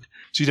good.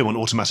 So you don't want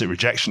automatic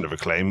rejection of a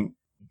claim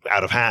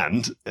out of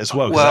hand as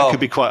well, because that could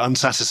be quite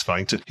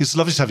unsatisfying. It's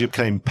lovely to have your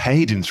claim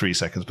paid in 3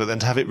 seconds, but then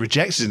to have it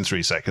rejected in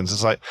 3 seconds,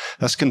 it's like,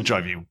 that's going to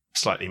drive you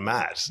slightly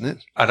mad, isn't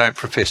it? I don't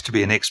profess to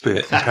be an expert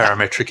in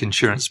parametric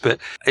insurance, but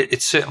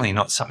it's certainly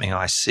not something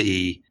I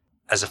see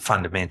as a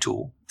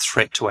fundamental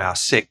threat to our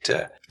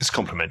sector. It's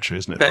complementary,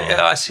 isn't it? But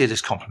I see it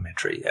as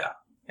complementary, yeah.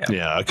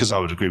 Yeah, because I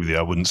would agree with you.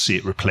 I wouldn't see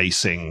it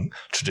replacing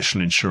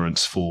traditional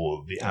insurance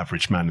for the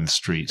average man in the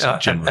street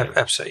generally.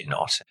 Absolutely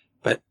not.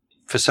 But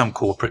for some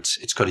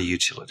corporates, it's got a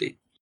utility.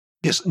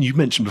 Yes, and you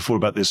mentioned before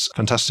about this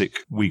fantastic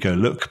We Go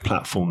Look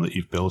platform that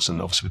you've built,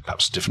 and obviously with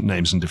perhaps different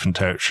names and different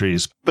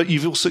territories. But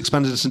you've also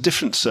expanded into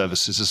different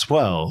services as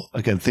well.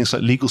 Again, things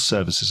like legal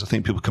services. I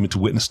think people come in to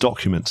witness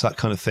documents, that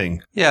kind of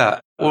thing. Yeah,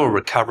 or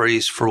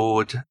recoveries,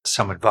 fraud,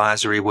 some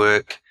advisory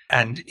work,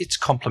 and it's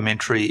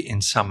complementary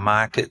in some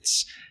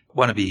markets.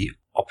 One of the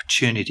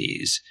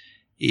opportunities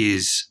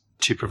is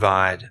to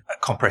provide a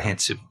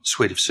comprehensive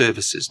suite of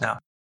services. Now,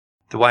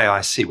 the way I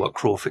see what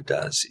Crawford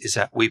does is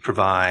that we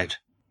provide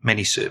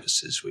many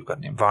services. We've got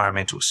an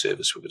environmental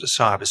service, we've got a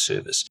cyber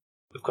service,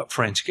 we've got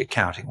forensic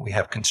accounting, we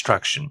have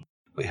construction,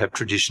 we have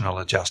traditional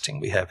adjusting,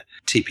 we have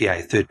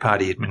TPA,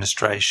 third-party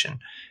administration,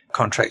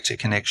 contractor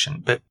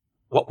connection. But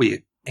what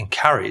we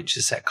encourage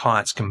is that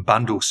clients can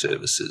bundle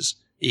services.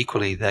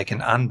 Equally, they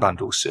can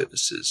unbundle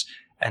services,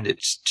 and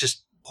it's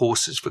just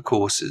horses for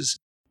courses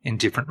in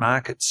different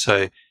markets.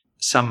 So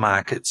some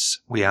markets,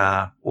 we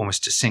are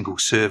almost a single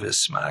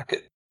service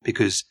market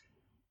because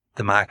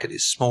the market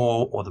is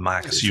small or the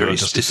market is very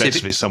just specific.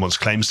 Effectively someone's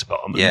claims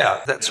department.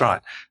 Yeah, that's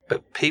right.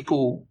 But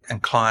people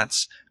and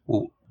clients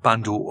will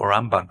bundle or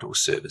unbundle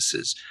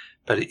services.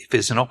 But if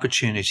there's an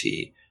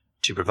opportunity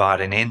to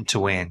provide an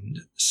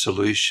end-to-end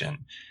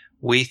solution,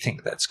 we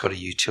think that's got a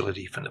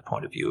utility from the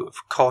point of view of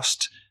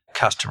cost,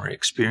 customer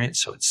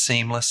experience, so it's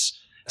seamless.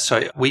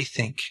 So we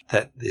think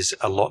that there's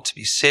a lot to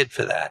be said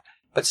for that.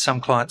 But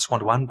some clients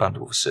want to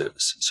unbundle the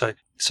service. So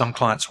some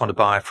clients want to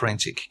buy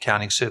forensic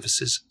accounting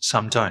services.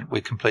 Some don't.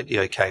 We're completely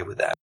okay with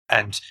that.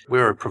 And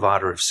we're a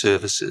provider of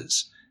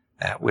services.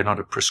 We're not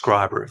a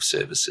prescriber of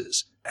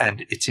services.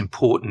 And it's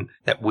important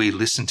that we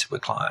listen to the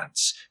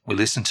clients. We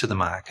listen to the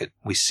market.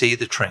 We see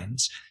the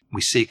trends.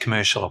 We see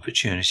commercial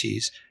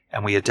opportunities,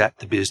 and we adapt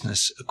the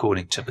business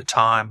according to the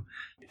time,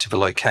 to the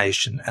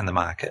location and the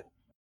market.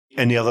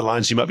 Any other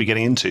lines you might be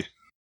getting into?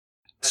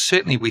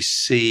 Certainly we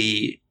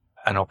see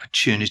an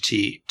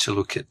opportunity to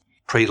look at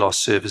pre-loss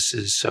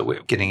services. So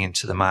we're getting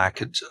into the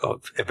market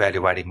of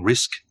evaluating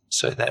risk.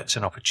 So that's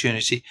an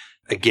opportunity.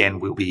 Again,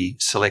 we'll be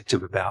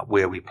selective about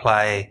where we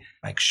play,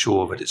 make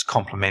sure that it's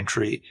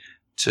complementary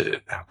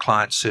to our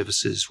client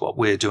services, what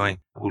we're doing.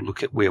 We'll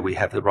look at where we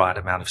have the right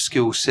amount of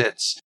skill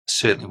sets.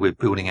 Certainly, we're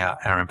building out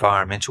our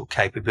environmental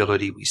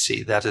capability. We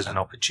see that as an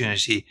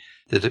opportunity.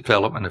 The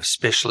development of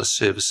specialist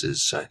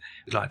services. So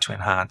we'd like to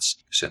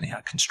enhance certainly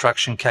our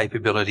construction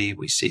capability.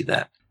 We see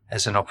that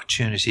as an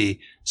opportunity.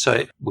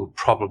 So we'll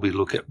probably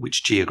look at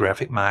which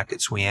geographic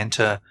markets we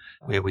enter,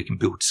 where we can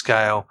build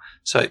scale.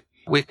 So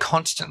we're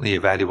constantly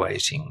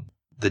evaluating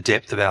the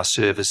depth of our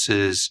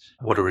services,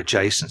 what are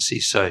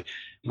adjacencies. So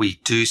we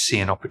do see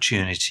an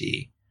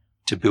opportunity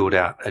to build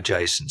out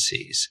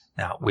adjacencies.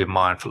 Now, we're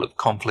mindful of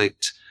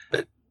conflict,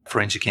 but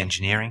forensic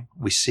engineering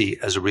we see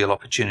as a real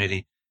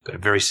opportunity. We've got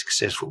a very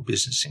successful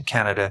business in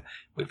Canada.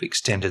 We've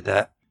extended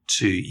that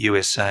to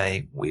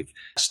USA. We're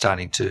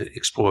starting to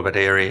explore that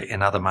area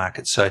in other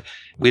markets. So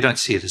we don't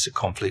see it as a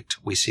conflict.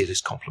 We see it as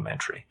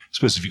complementary. I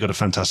suppose if you've got a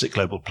fantastic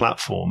global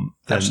platform,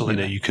 then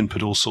Absolutely. You can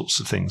put all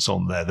sorts of things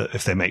on there that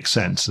if they make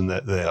sense and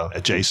that they are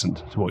adjacent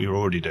to what you're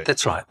already doing.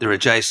 That's right. There are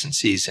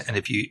adjacencies. And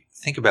if you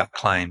think about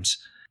claims,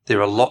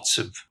 there are lots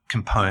of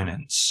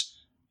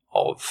components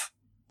of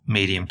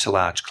medium to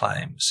large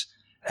claims.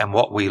 And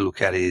what we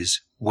look at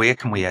is where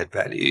can we add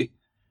value?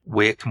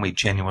 Where can we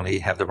genuinely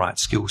have the right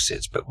skill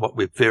sets? But what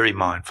we're very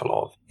mindful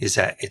of is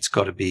that it's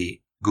got to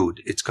be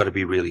good. It's got to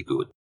be really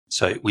good.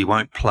 So we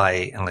won't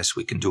play unless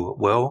we can do it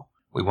well.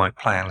 We won't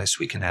play unless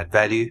we can add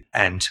value.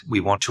 And we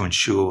want to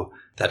ensure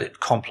that it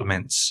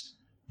complements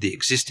the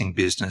existing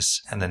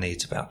business and the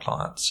needs of our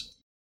clients.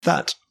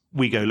 That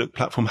WeGo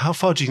platform, how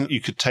far do you think you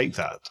could take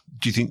that?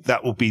 Do you think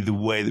that will be the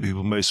way that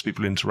most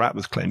people interact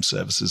with claim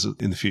services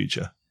in the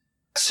future?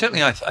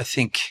 Certainly, I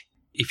think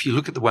if you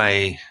look at the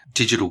way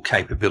digital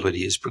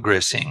capability is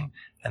progressing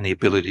and the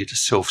ability to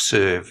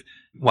self-serve,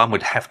 one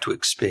would have to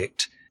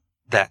expect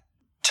that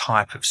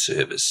type of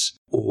service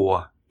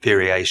or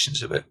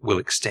variations of it will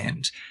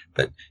extend.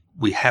 But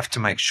we have to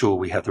make sure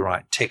we have the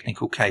right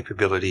technical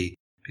capability,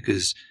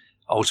 because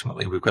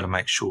ultimately we've got to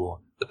make sure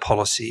the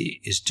policy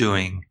is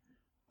doing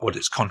what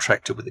it's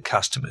contracted with the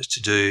customers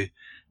to do,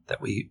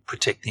 that we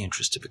protect the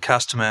interest of the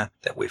customer,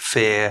 that we're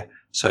fair.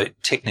 So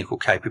technical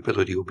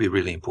capability will be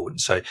really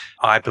important. So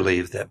I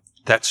believe that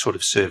that sort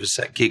of service,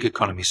 that gig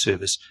economy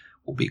service,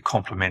 will be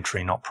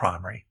complementary, not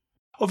primary.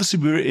 Obviously,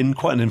 we're in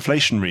quite an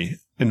inflationary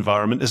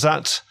environment. Is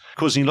that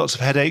causing lots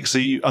of headaches? Are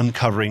you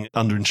uncovering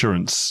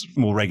underinsurance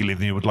more regularly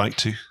than you would like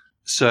to?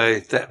 So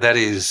that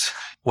is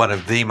one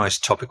of the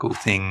most topical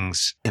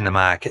things in the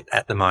market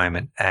at the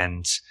moment.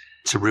 And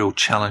it's a real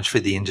challenge for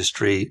the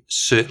industry.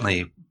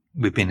 Certainly,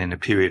 we've been in a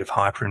period of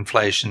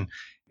hyperinflation.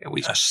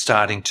 We are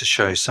starting to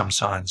show some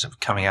signs of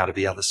coming out of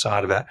the other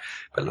side of that.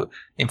 But look,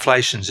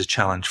 inflation's a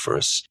challenge for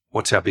us.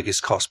 What's our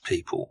biggest cost?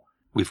 People.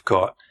 We've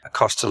got a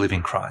cost of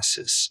living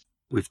crisis.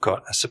 We've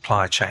got a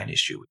supply chain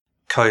issue.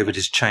 COVID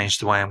has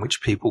changed the way in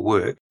which people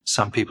work.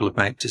 Some people have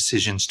made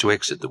decisions to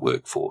exit the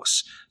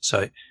workforce.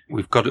 So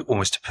we've got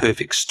almost a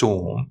perfect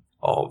storm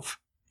of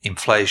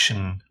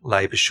inflation,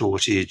 labour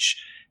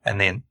shortage, and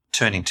then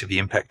turning to the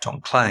impact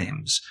on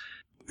claims.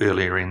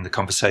 Earlier in the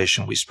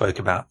conversation, we spoke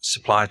about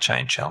supply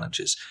chain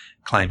challenges.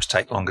 Claims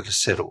take longer to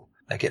settle.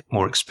 They get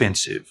more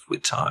expensive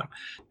with time.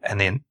 And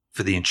then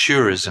for the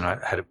insurers, and I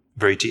had a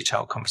very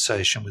detailed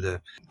conversation with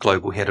a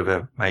global head of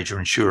a major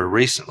insurer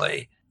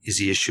recently, is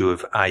the issue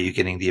of, are you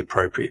getting the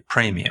appropriate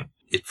premium?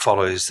 It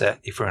follows that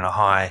if we're in a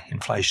high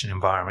inflation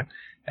environment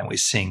and we're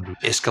seeing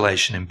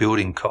escalation in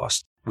building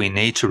costs, we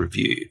need to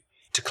review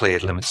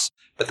declared limits.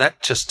 But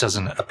that just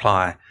doesn't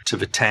apply to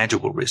the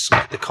tangible risk,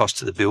 like the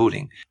cost of the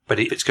building. But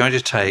if it's going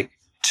to take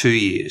 2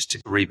 years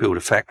to rebuild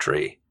a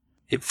factory,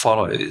 it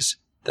follows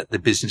that the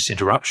business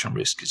interruption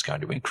risk is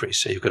going to increase.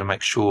 So you've got to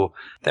make sure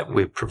that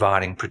we're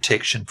providing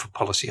protection for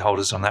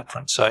policyholders on that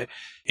front. So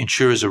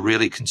insurers are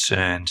really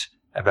concerned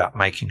about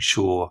making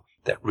sure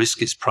that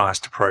risk is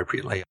priced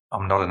appropriately.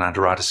 I'm not an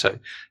underwriter,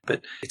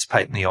 but it's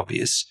patently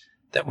obvious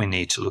that we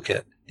need to look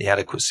at the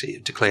adequacy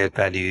of declared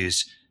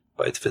values,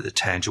 both for the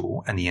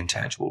tangible and the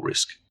intangible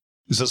risk.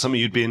 Is that something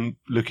you'd been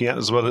looking at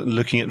as well,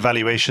 looking at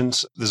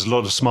valuations? There's a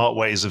lot of smart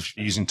ways of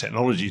using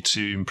technology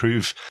to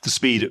improve the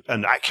speed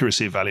and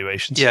accuracy of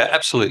valuations. Yeah,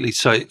 absolutely.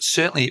 So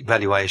certainly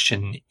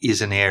valuation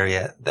is an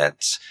area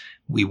that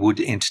we would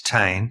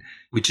entertain.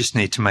 We just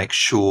need to make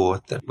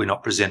sure that we're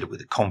not presented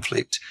with a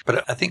conflict.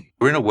 But I think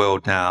we're in a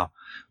world now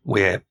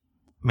where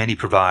many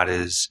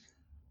providers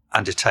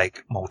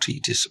undertake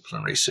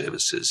multidisciplinary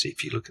services.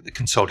 If you look at the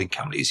consulting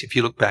companies, if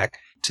you look back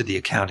to the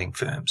accounting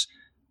firms,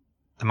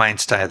 the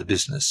mainstay of the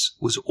business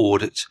was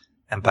audit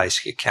and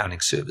basic accounting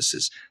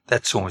services.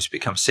 That's almost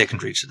become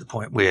secondary to the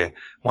point where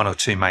one or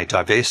two may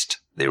divest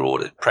their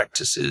audit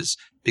practices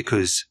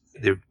because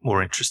they're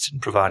more interested in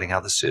providing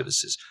other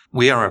services.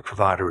 We are a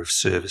provider of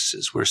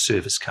services. We're a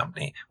service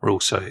company. We're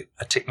also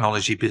a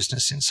technology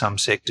business in some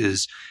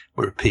sectors.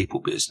 We're a people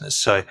business.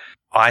 So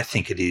I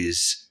think it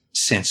is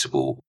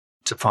sensible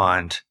to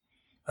find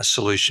a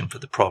solution for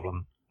the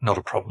problem, not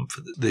a problem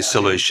for the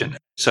solution.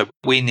 So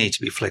we need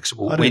to be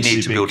flexible. We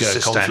need to build a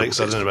sustainable conflicts.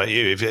 I don't know about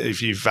you.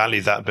 If you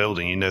value that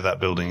building, you know that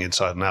building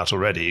inside and out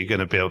already, you're going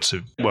to be able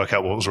to work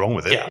out what was wrong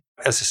with it. Yeah,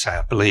 As I say,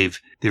 I believe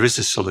there is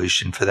a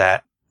solution for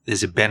that.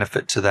 There's a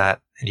benefit to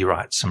that. And you're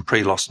right, some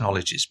pre-loss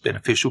knowledge is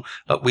beneficial.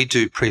 Like we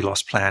do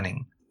pre-loss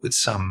planning with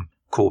some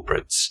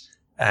corporates,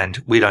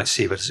 and we don't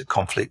see it as a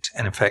conflict.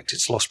 And in fact,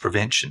 it's loss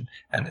prevention.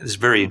 And there's a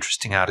very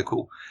interesting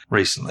article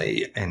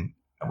recently in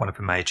one of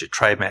the major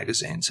trade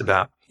magazines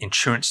about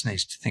insurance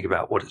needs to think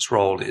about what its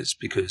role is,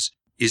 because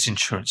is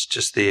insurance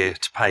just there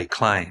to pay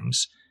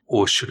claims,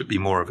 or should it be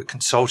more of a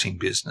consulting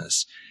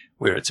business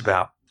where it's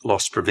about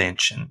loss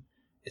prevention?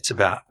 It's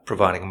about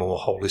providing a more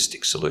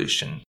holistic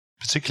solution.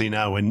 Particularly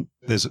now when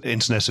there's an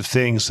Internet of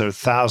Things, there are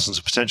thousands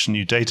of potential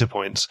new data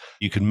points.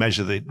 You can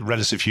measure the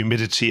relative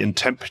humidity and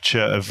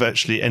temperature of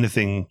virtually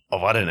anything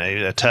of, I don't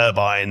know, a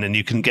turbine, and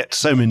you can get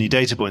so many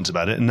data points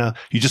about it. And now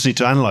you just need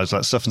to analyze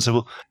that stuff and say,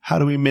 well, how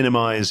do we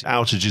minimize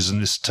outages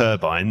in this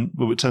turbine?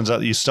 Well, it turns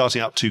out that you're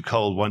starting up too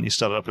cold, why don't you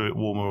start it up a bit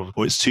warmer,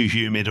 or it's too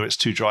humid, or it's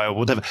too dry, or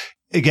whatever.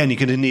 Again, you're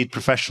going to need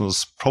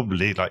professionals,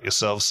 probably like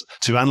yourselves,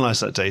 to analyze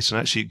that data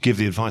and actually give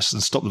the advice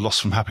and stop the loss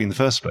from happening in the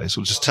first place.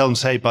 Or just tell them,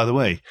 say, by the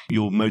way,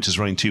 your motor's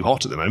running too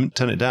hot at the moment,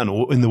 turn it down.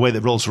 Or in the way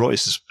that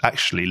Rolls-Royce is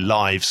actually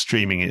live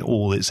streaming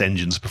all its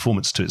engines'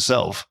 performance to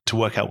itself to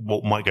work out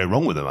what might go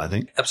wrong with them, I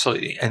think.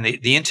 Absolutely. And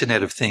the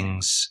Internet of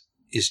Things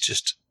is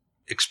just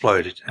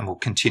exploded and will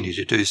continue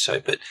to do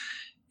so. But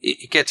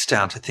it gets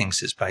down to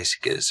things as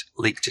basic as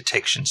leak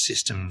detection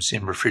systems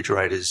in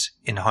refrigerators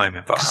in home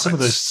environments. Some of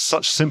those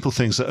such simple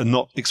things that are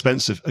not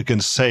expensive are going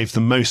to save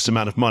the most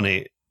amount of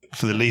money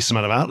for the least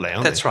amount of outlay,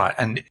 aren't That's right.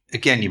 And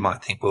again, you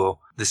might think,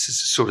 well, this is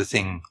the sort of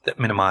thing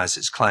that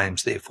minimizes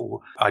claims,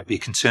 therefore I'd be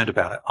concerned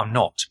about it. I'm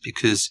not,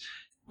 because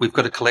we've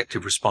got a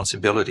collective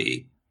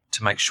responsibility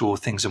to make sure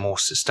things are more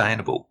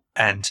sustainable.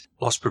 And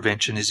loss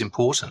prevention is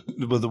important.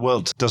 Well, the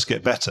world does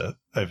get better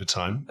over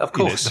time. Of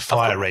course. The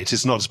fire rate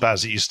is not as bad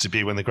as it used to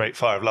be when the Great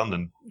Fire of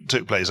London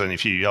took place only a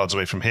few yards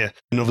away from here.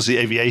 And obviously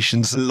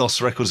aviation's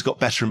loss records got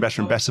better and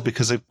better and better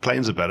because the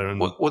planes are better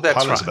and that's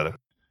pilots right. are better.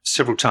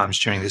 Several times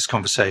during this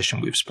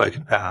conversation, we've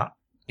spoken about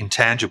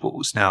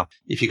intangibles. Now,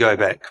 if you go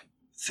back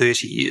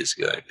 30 years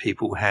ago,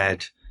 people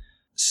had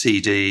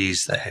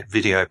CDs, they had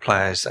video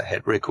players, they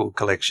had record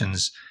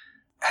collections,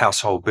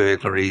 household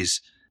burglaries,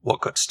 what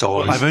got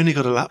stolen. Well, I've only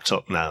got a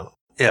laptop now.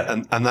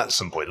 Yeah. And at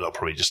some point, it'll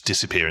probably just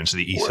disappear into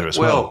the ether as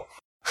well.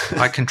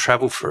 I can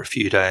travel for a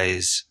few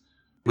days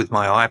with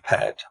my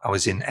iPad. I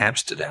was in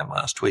Amsterdam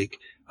last week.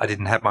 I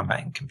didn't have my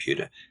main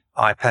computer.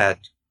 iPad,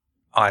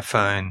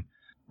 iPhone,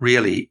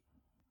 really.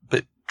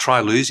 But try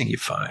losing your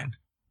phone.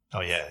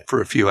 Oh, yeah.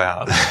 For a few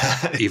hours.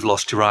 You've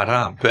lost your right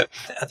arm. But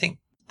I think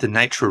the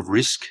nature of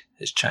risk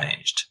has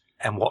changed,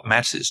 and what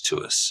matters to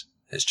us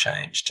has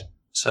changed.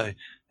 So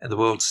the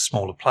world's a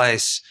smaller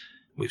place.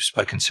 We've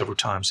spoken several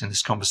times in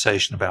this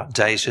conversation about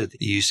data, the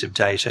use of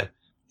data.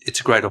 It's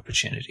a great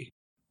opportunity.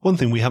 One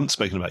thing we haven't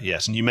spoken about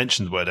yet, and you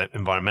mentioned the word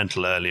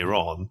environmental earlier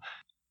on.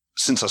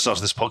 Since I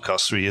started this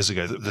podcast 3 years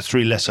ago, the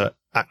three-letter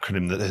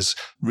acronym that has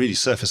really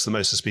surfaced the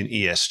most has been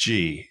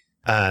ESG.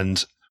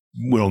 And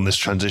we're on this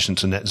transition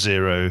to net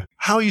zero.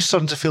 How are you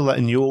starting to feel that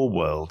in your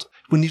world?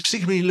 When you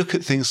particularly look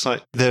at things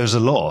like there's a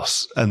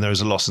loss, and there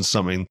is a loss in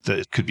something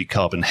that could be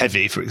carbon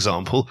heavy, for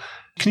example,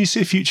 can you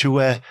see a future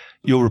where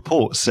your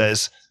report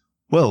says,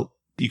 well,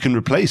 you can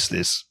replace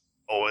this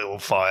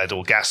oil-fired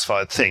or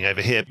gas-fired thing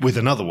over here with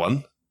another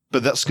one,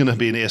 but that's going to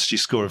be an ESG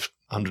score of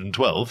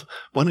 112.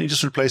 Why don't you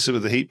just replace it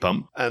with a heat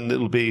pump and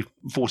it'll be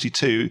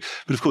 42?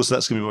 But of course,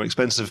 that's going to be more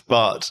expensive,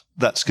 but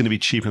that's going to be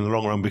cheaper in the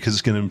long run because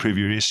it's going to improve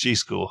your ESG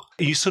score.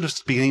 Are you sort of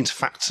beginning to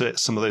factor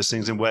some of those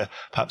things in where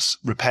perhaps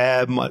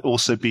repair might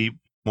also be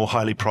more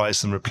highly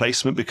priced than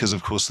replacement because,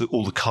 of course,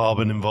 all the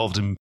carbon involved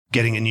in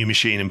getting a new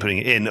machine and putting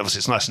it in? Obviously,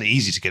 it's nice and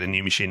easy to get a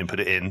new machine and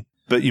put it in,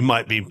 but you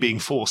might be being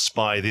forced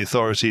by the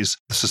authorities.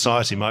 The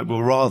society might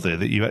well rather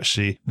that you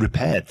actually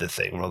repaired the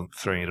thing rather than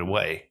throwing it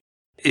away.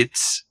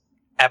 It's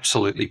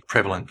absolutely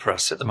prevalent for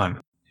us at the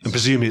moment. And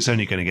presumably it's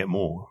only going to get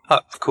more.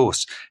 Of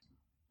course.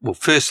 Well,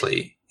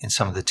 firstly, in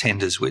some of the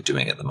tenders we're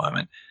doing at the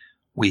moment,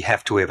 we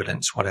have to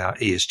evidence what our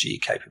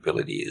ESG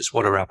capability is.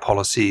 What are our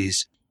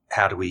policies?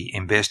 How do we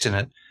invest in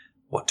it?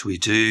 What do we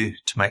do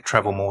to make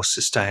travel more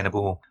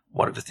sustainable?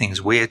 What are the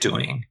things we're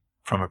doing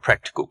from a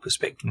practical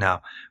perspective?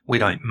 Now, we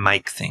don't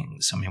make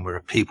things. I mean, we're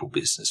a people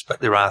business, but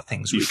there are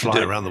things we can do.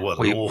 You fly around the world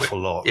an awful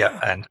lot. Yeah,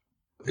 and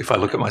if I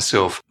look at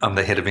myself, I'm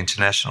the head of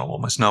international.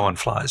 Almost no one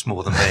flies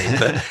more than me,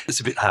 but it's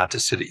a bit hard to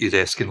sit at your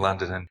desk in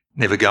London and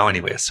never go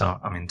anywhere. So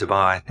I'm in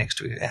Dubai,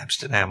 next week,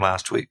 Amsterdam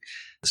last week,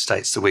 the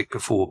States the week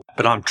before.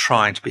 But I'm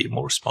trying to be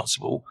more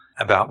responsible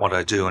about what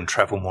I do and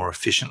travel more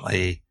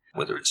efficiently,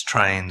 whether it's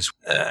trains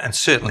and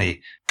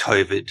certainly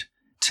COVID,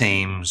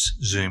 Teams,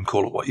 Zoom,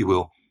 call it what you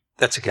will.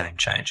 That's a game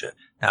changer.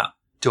 Now,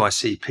 do I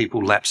see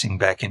people lapsing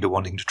back into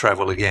wanting to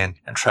travel again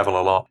and travel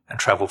a lot and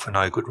travel for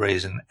no good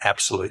reason?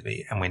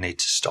 Absolutely. And we need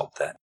to stop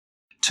that.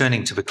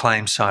 Turning to the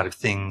claim side of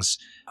things,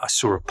 I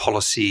saw a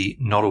policy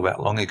not all that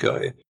long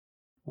ago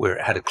where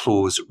it had a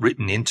clause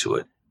written into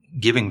it,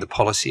 giving the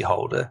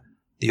policyholder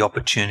the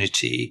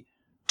opportunity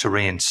to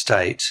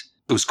reinstate.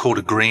 It was called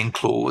a green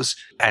clause,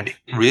 and it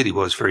really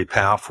was very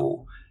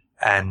powerful.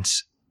 And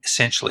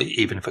essentially,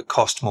 even if it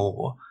cost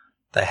more,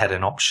 they had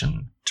an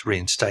option to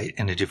reinstate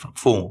in a different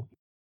form.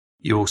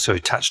 You also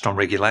touched on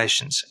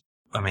regulations.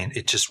 I mean,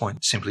 it just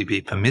won't simply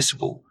be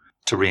permissible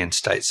to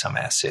reinstate some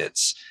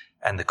assets,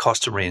 and the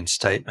cost of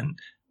reinstatement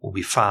will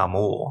be far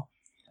more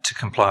to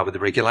comply with the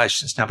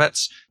regulations. Now,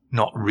 that's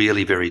not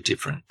really very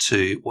different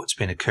to what's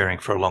been occurring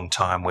for a long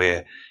time,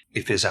 where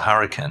if there's a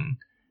hurricane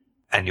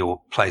and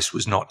your place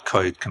was not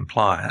code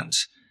compliant,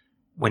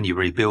 when you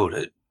rebuild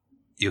it,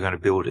 you're going to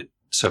build it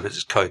so that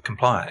it's code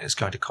compliant. It's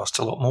going to cost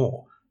a lot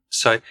more.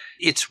 So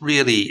it's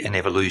really an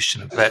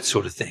evolution of that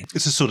sort of thing.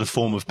 It's a sort of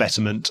form of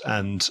betterment,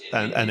 and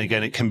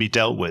again, it can be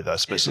dealt with, I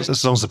suppose,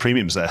 as long as the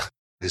premium's there.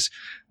 There's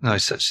no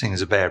such thing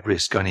as a bad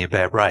risk, only a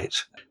bad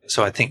rate.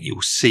 So I think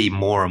you'll see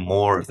more and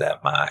more of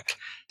that, Mark.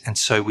 And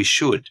so we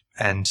should.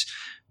 And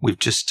we've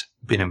just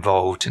been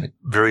involved in a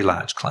very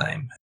large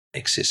claim,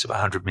 excess of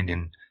 100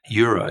 million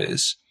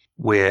euros,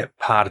 where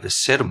part of the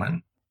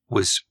settlement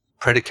was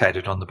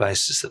predicated on the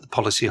basis that the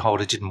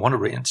policyholder didn't want to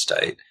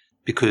reinstate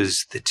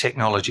because the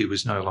technology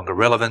was no longer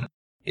relevant,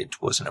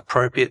 it wasn't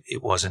appropriate,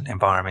 it wasn't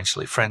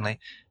environmentally friendly,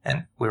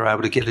 and we were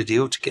able to get a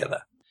deal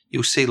together.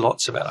 You'll see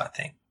lots of it, I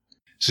think.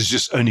 So it's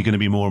just only going to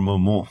be more and more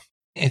and more.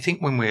 I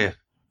think when we're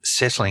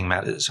settling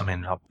matters, I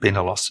mean, I've been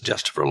a loss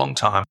adjuster for a long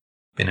time,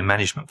 been in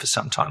management for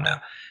some time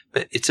now,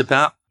 but it's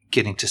about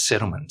getting to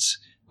settlements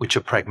which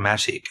are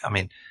pragmatic. I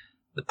mean,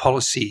 the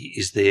policy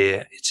is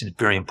there, it's a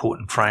very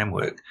important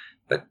framework,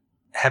 but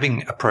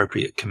having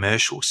appropriate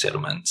commercial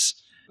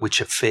settlements which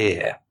are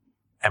fair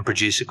and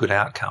produce a good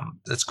outcome,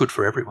 that's good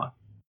for everyone.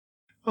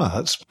 Well,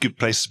 that's a good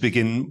place to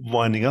begin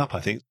winding up, I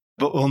think.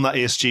 But on that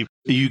ESG,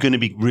 are you going to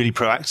be really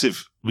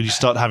proactive? Will you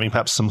start having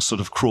perhaps some sort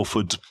of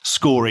Crawford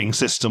scoring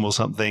system or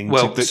something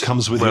that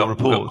comes with your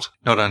report?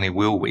 Not only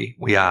will we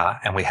are,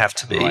 and we have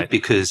to be,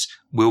 because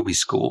we'll be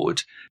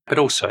scored, but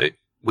also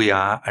we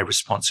are a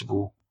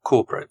responsible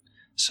corporate.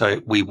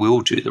 So we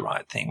will do the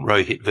right thing.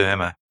 Rohit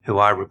Verma, who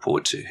I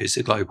report to, who's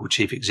the global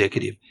chief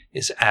executive,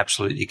 is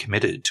absolutely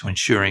committed to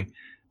ensuring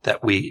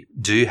that we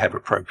do have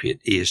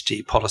appropriate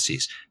ESG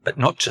policies, but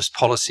not just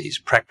policies,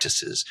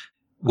 practices.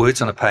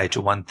 Words on a page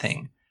are one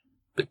thing,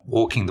 but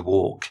walking the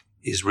walk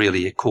is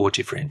really a core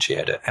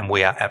differentiator, and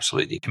we are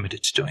absolutely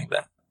committed to doing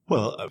that.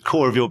 Well, a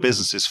core of your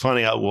business is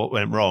finding out what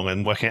went wrong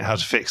and working out how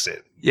to fix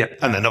it. Yeah.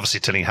 And then obviously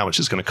telling how much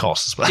it's going to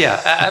cost as well.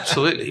 Yeah,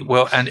 absolutely.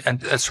 Well, and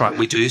that's right.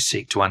 We do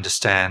seek to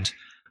understand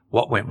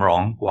what went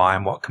wrong, why,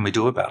 and what can we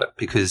do about it,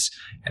 because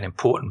an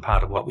important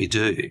part of what we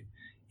do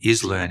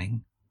is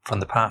learning from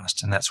the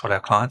past, and that's what our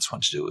clients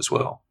want to do as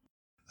well.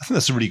 I think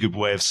that's a really good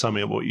way of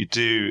summing up what you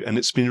do. And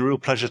it's been a real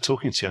pleasure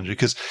talking to you, Andrew,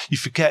 because you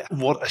forget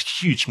what a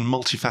huge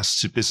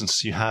multifaceted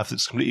business you have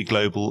that's completely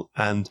global.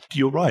 And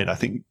you're right. I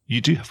think you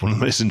do have one of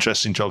the most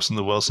interesting jobs in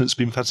the world. So it's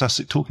been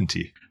fantastic talking to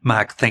you.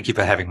 Mark, thank you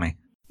for having me.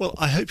 Well,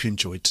 I hope you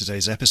enjoyed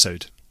today's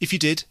episode. If you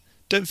did,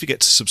 don't forget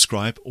to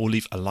subscribe or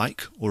leave a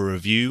like or a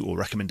review or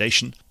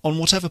recommendation on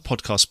whatever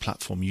podcast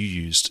platform you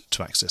used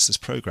to access this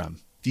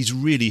program. These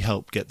really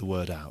help get the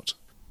word out.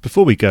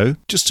 Before we go,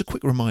 just a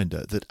quick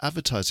reminder that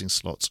advertising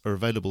slots are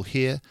available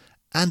here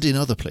and in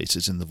other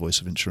places in the Voice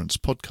of Insurance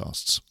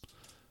podcasts.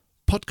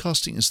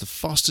 Podcasting is the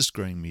fastest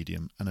growing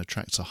medium and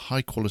attracts a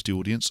high quality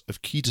audience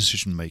of key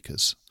decision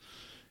makers.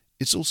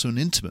 It's also an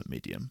intimate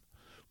medium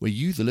where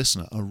you, the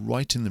listener, are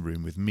right in the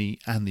room with me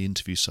and the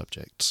interview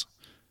subjects.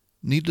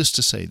 Needless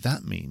to say,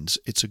 that means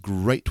it's a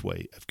great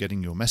way of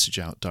getting your message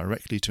out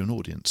directly to an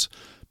audience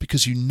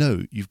because you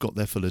know you've got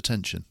their full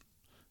attention.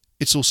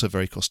 It's also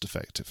very cost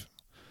effective.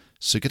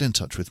 So get in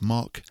touch with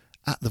Mark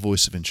at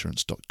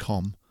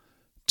thevoiceofinsurance.com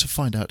to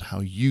find out how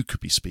you could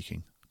be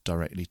speaking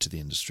directly to the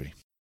industry.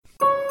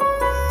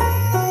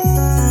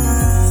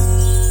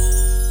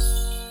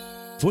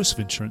 Voice of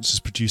Insurance is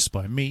produced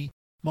by me,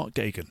 Mark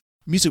Gagan.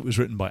 Music was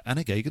written by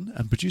Anna Gagan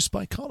and produced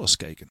by Carlos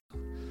Gagan.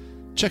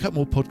 Check out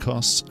more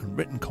podcasts and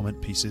written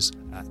comment pieces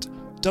at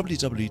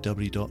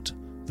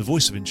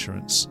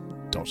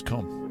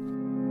www.thevoiceofinsurance.com.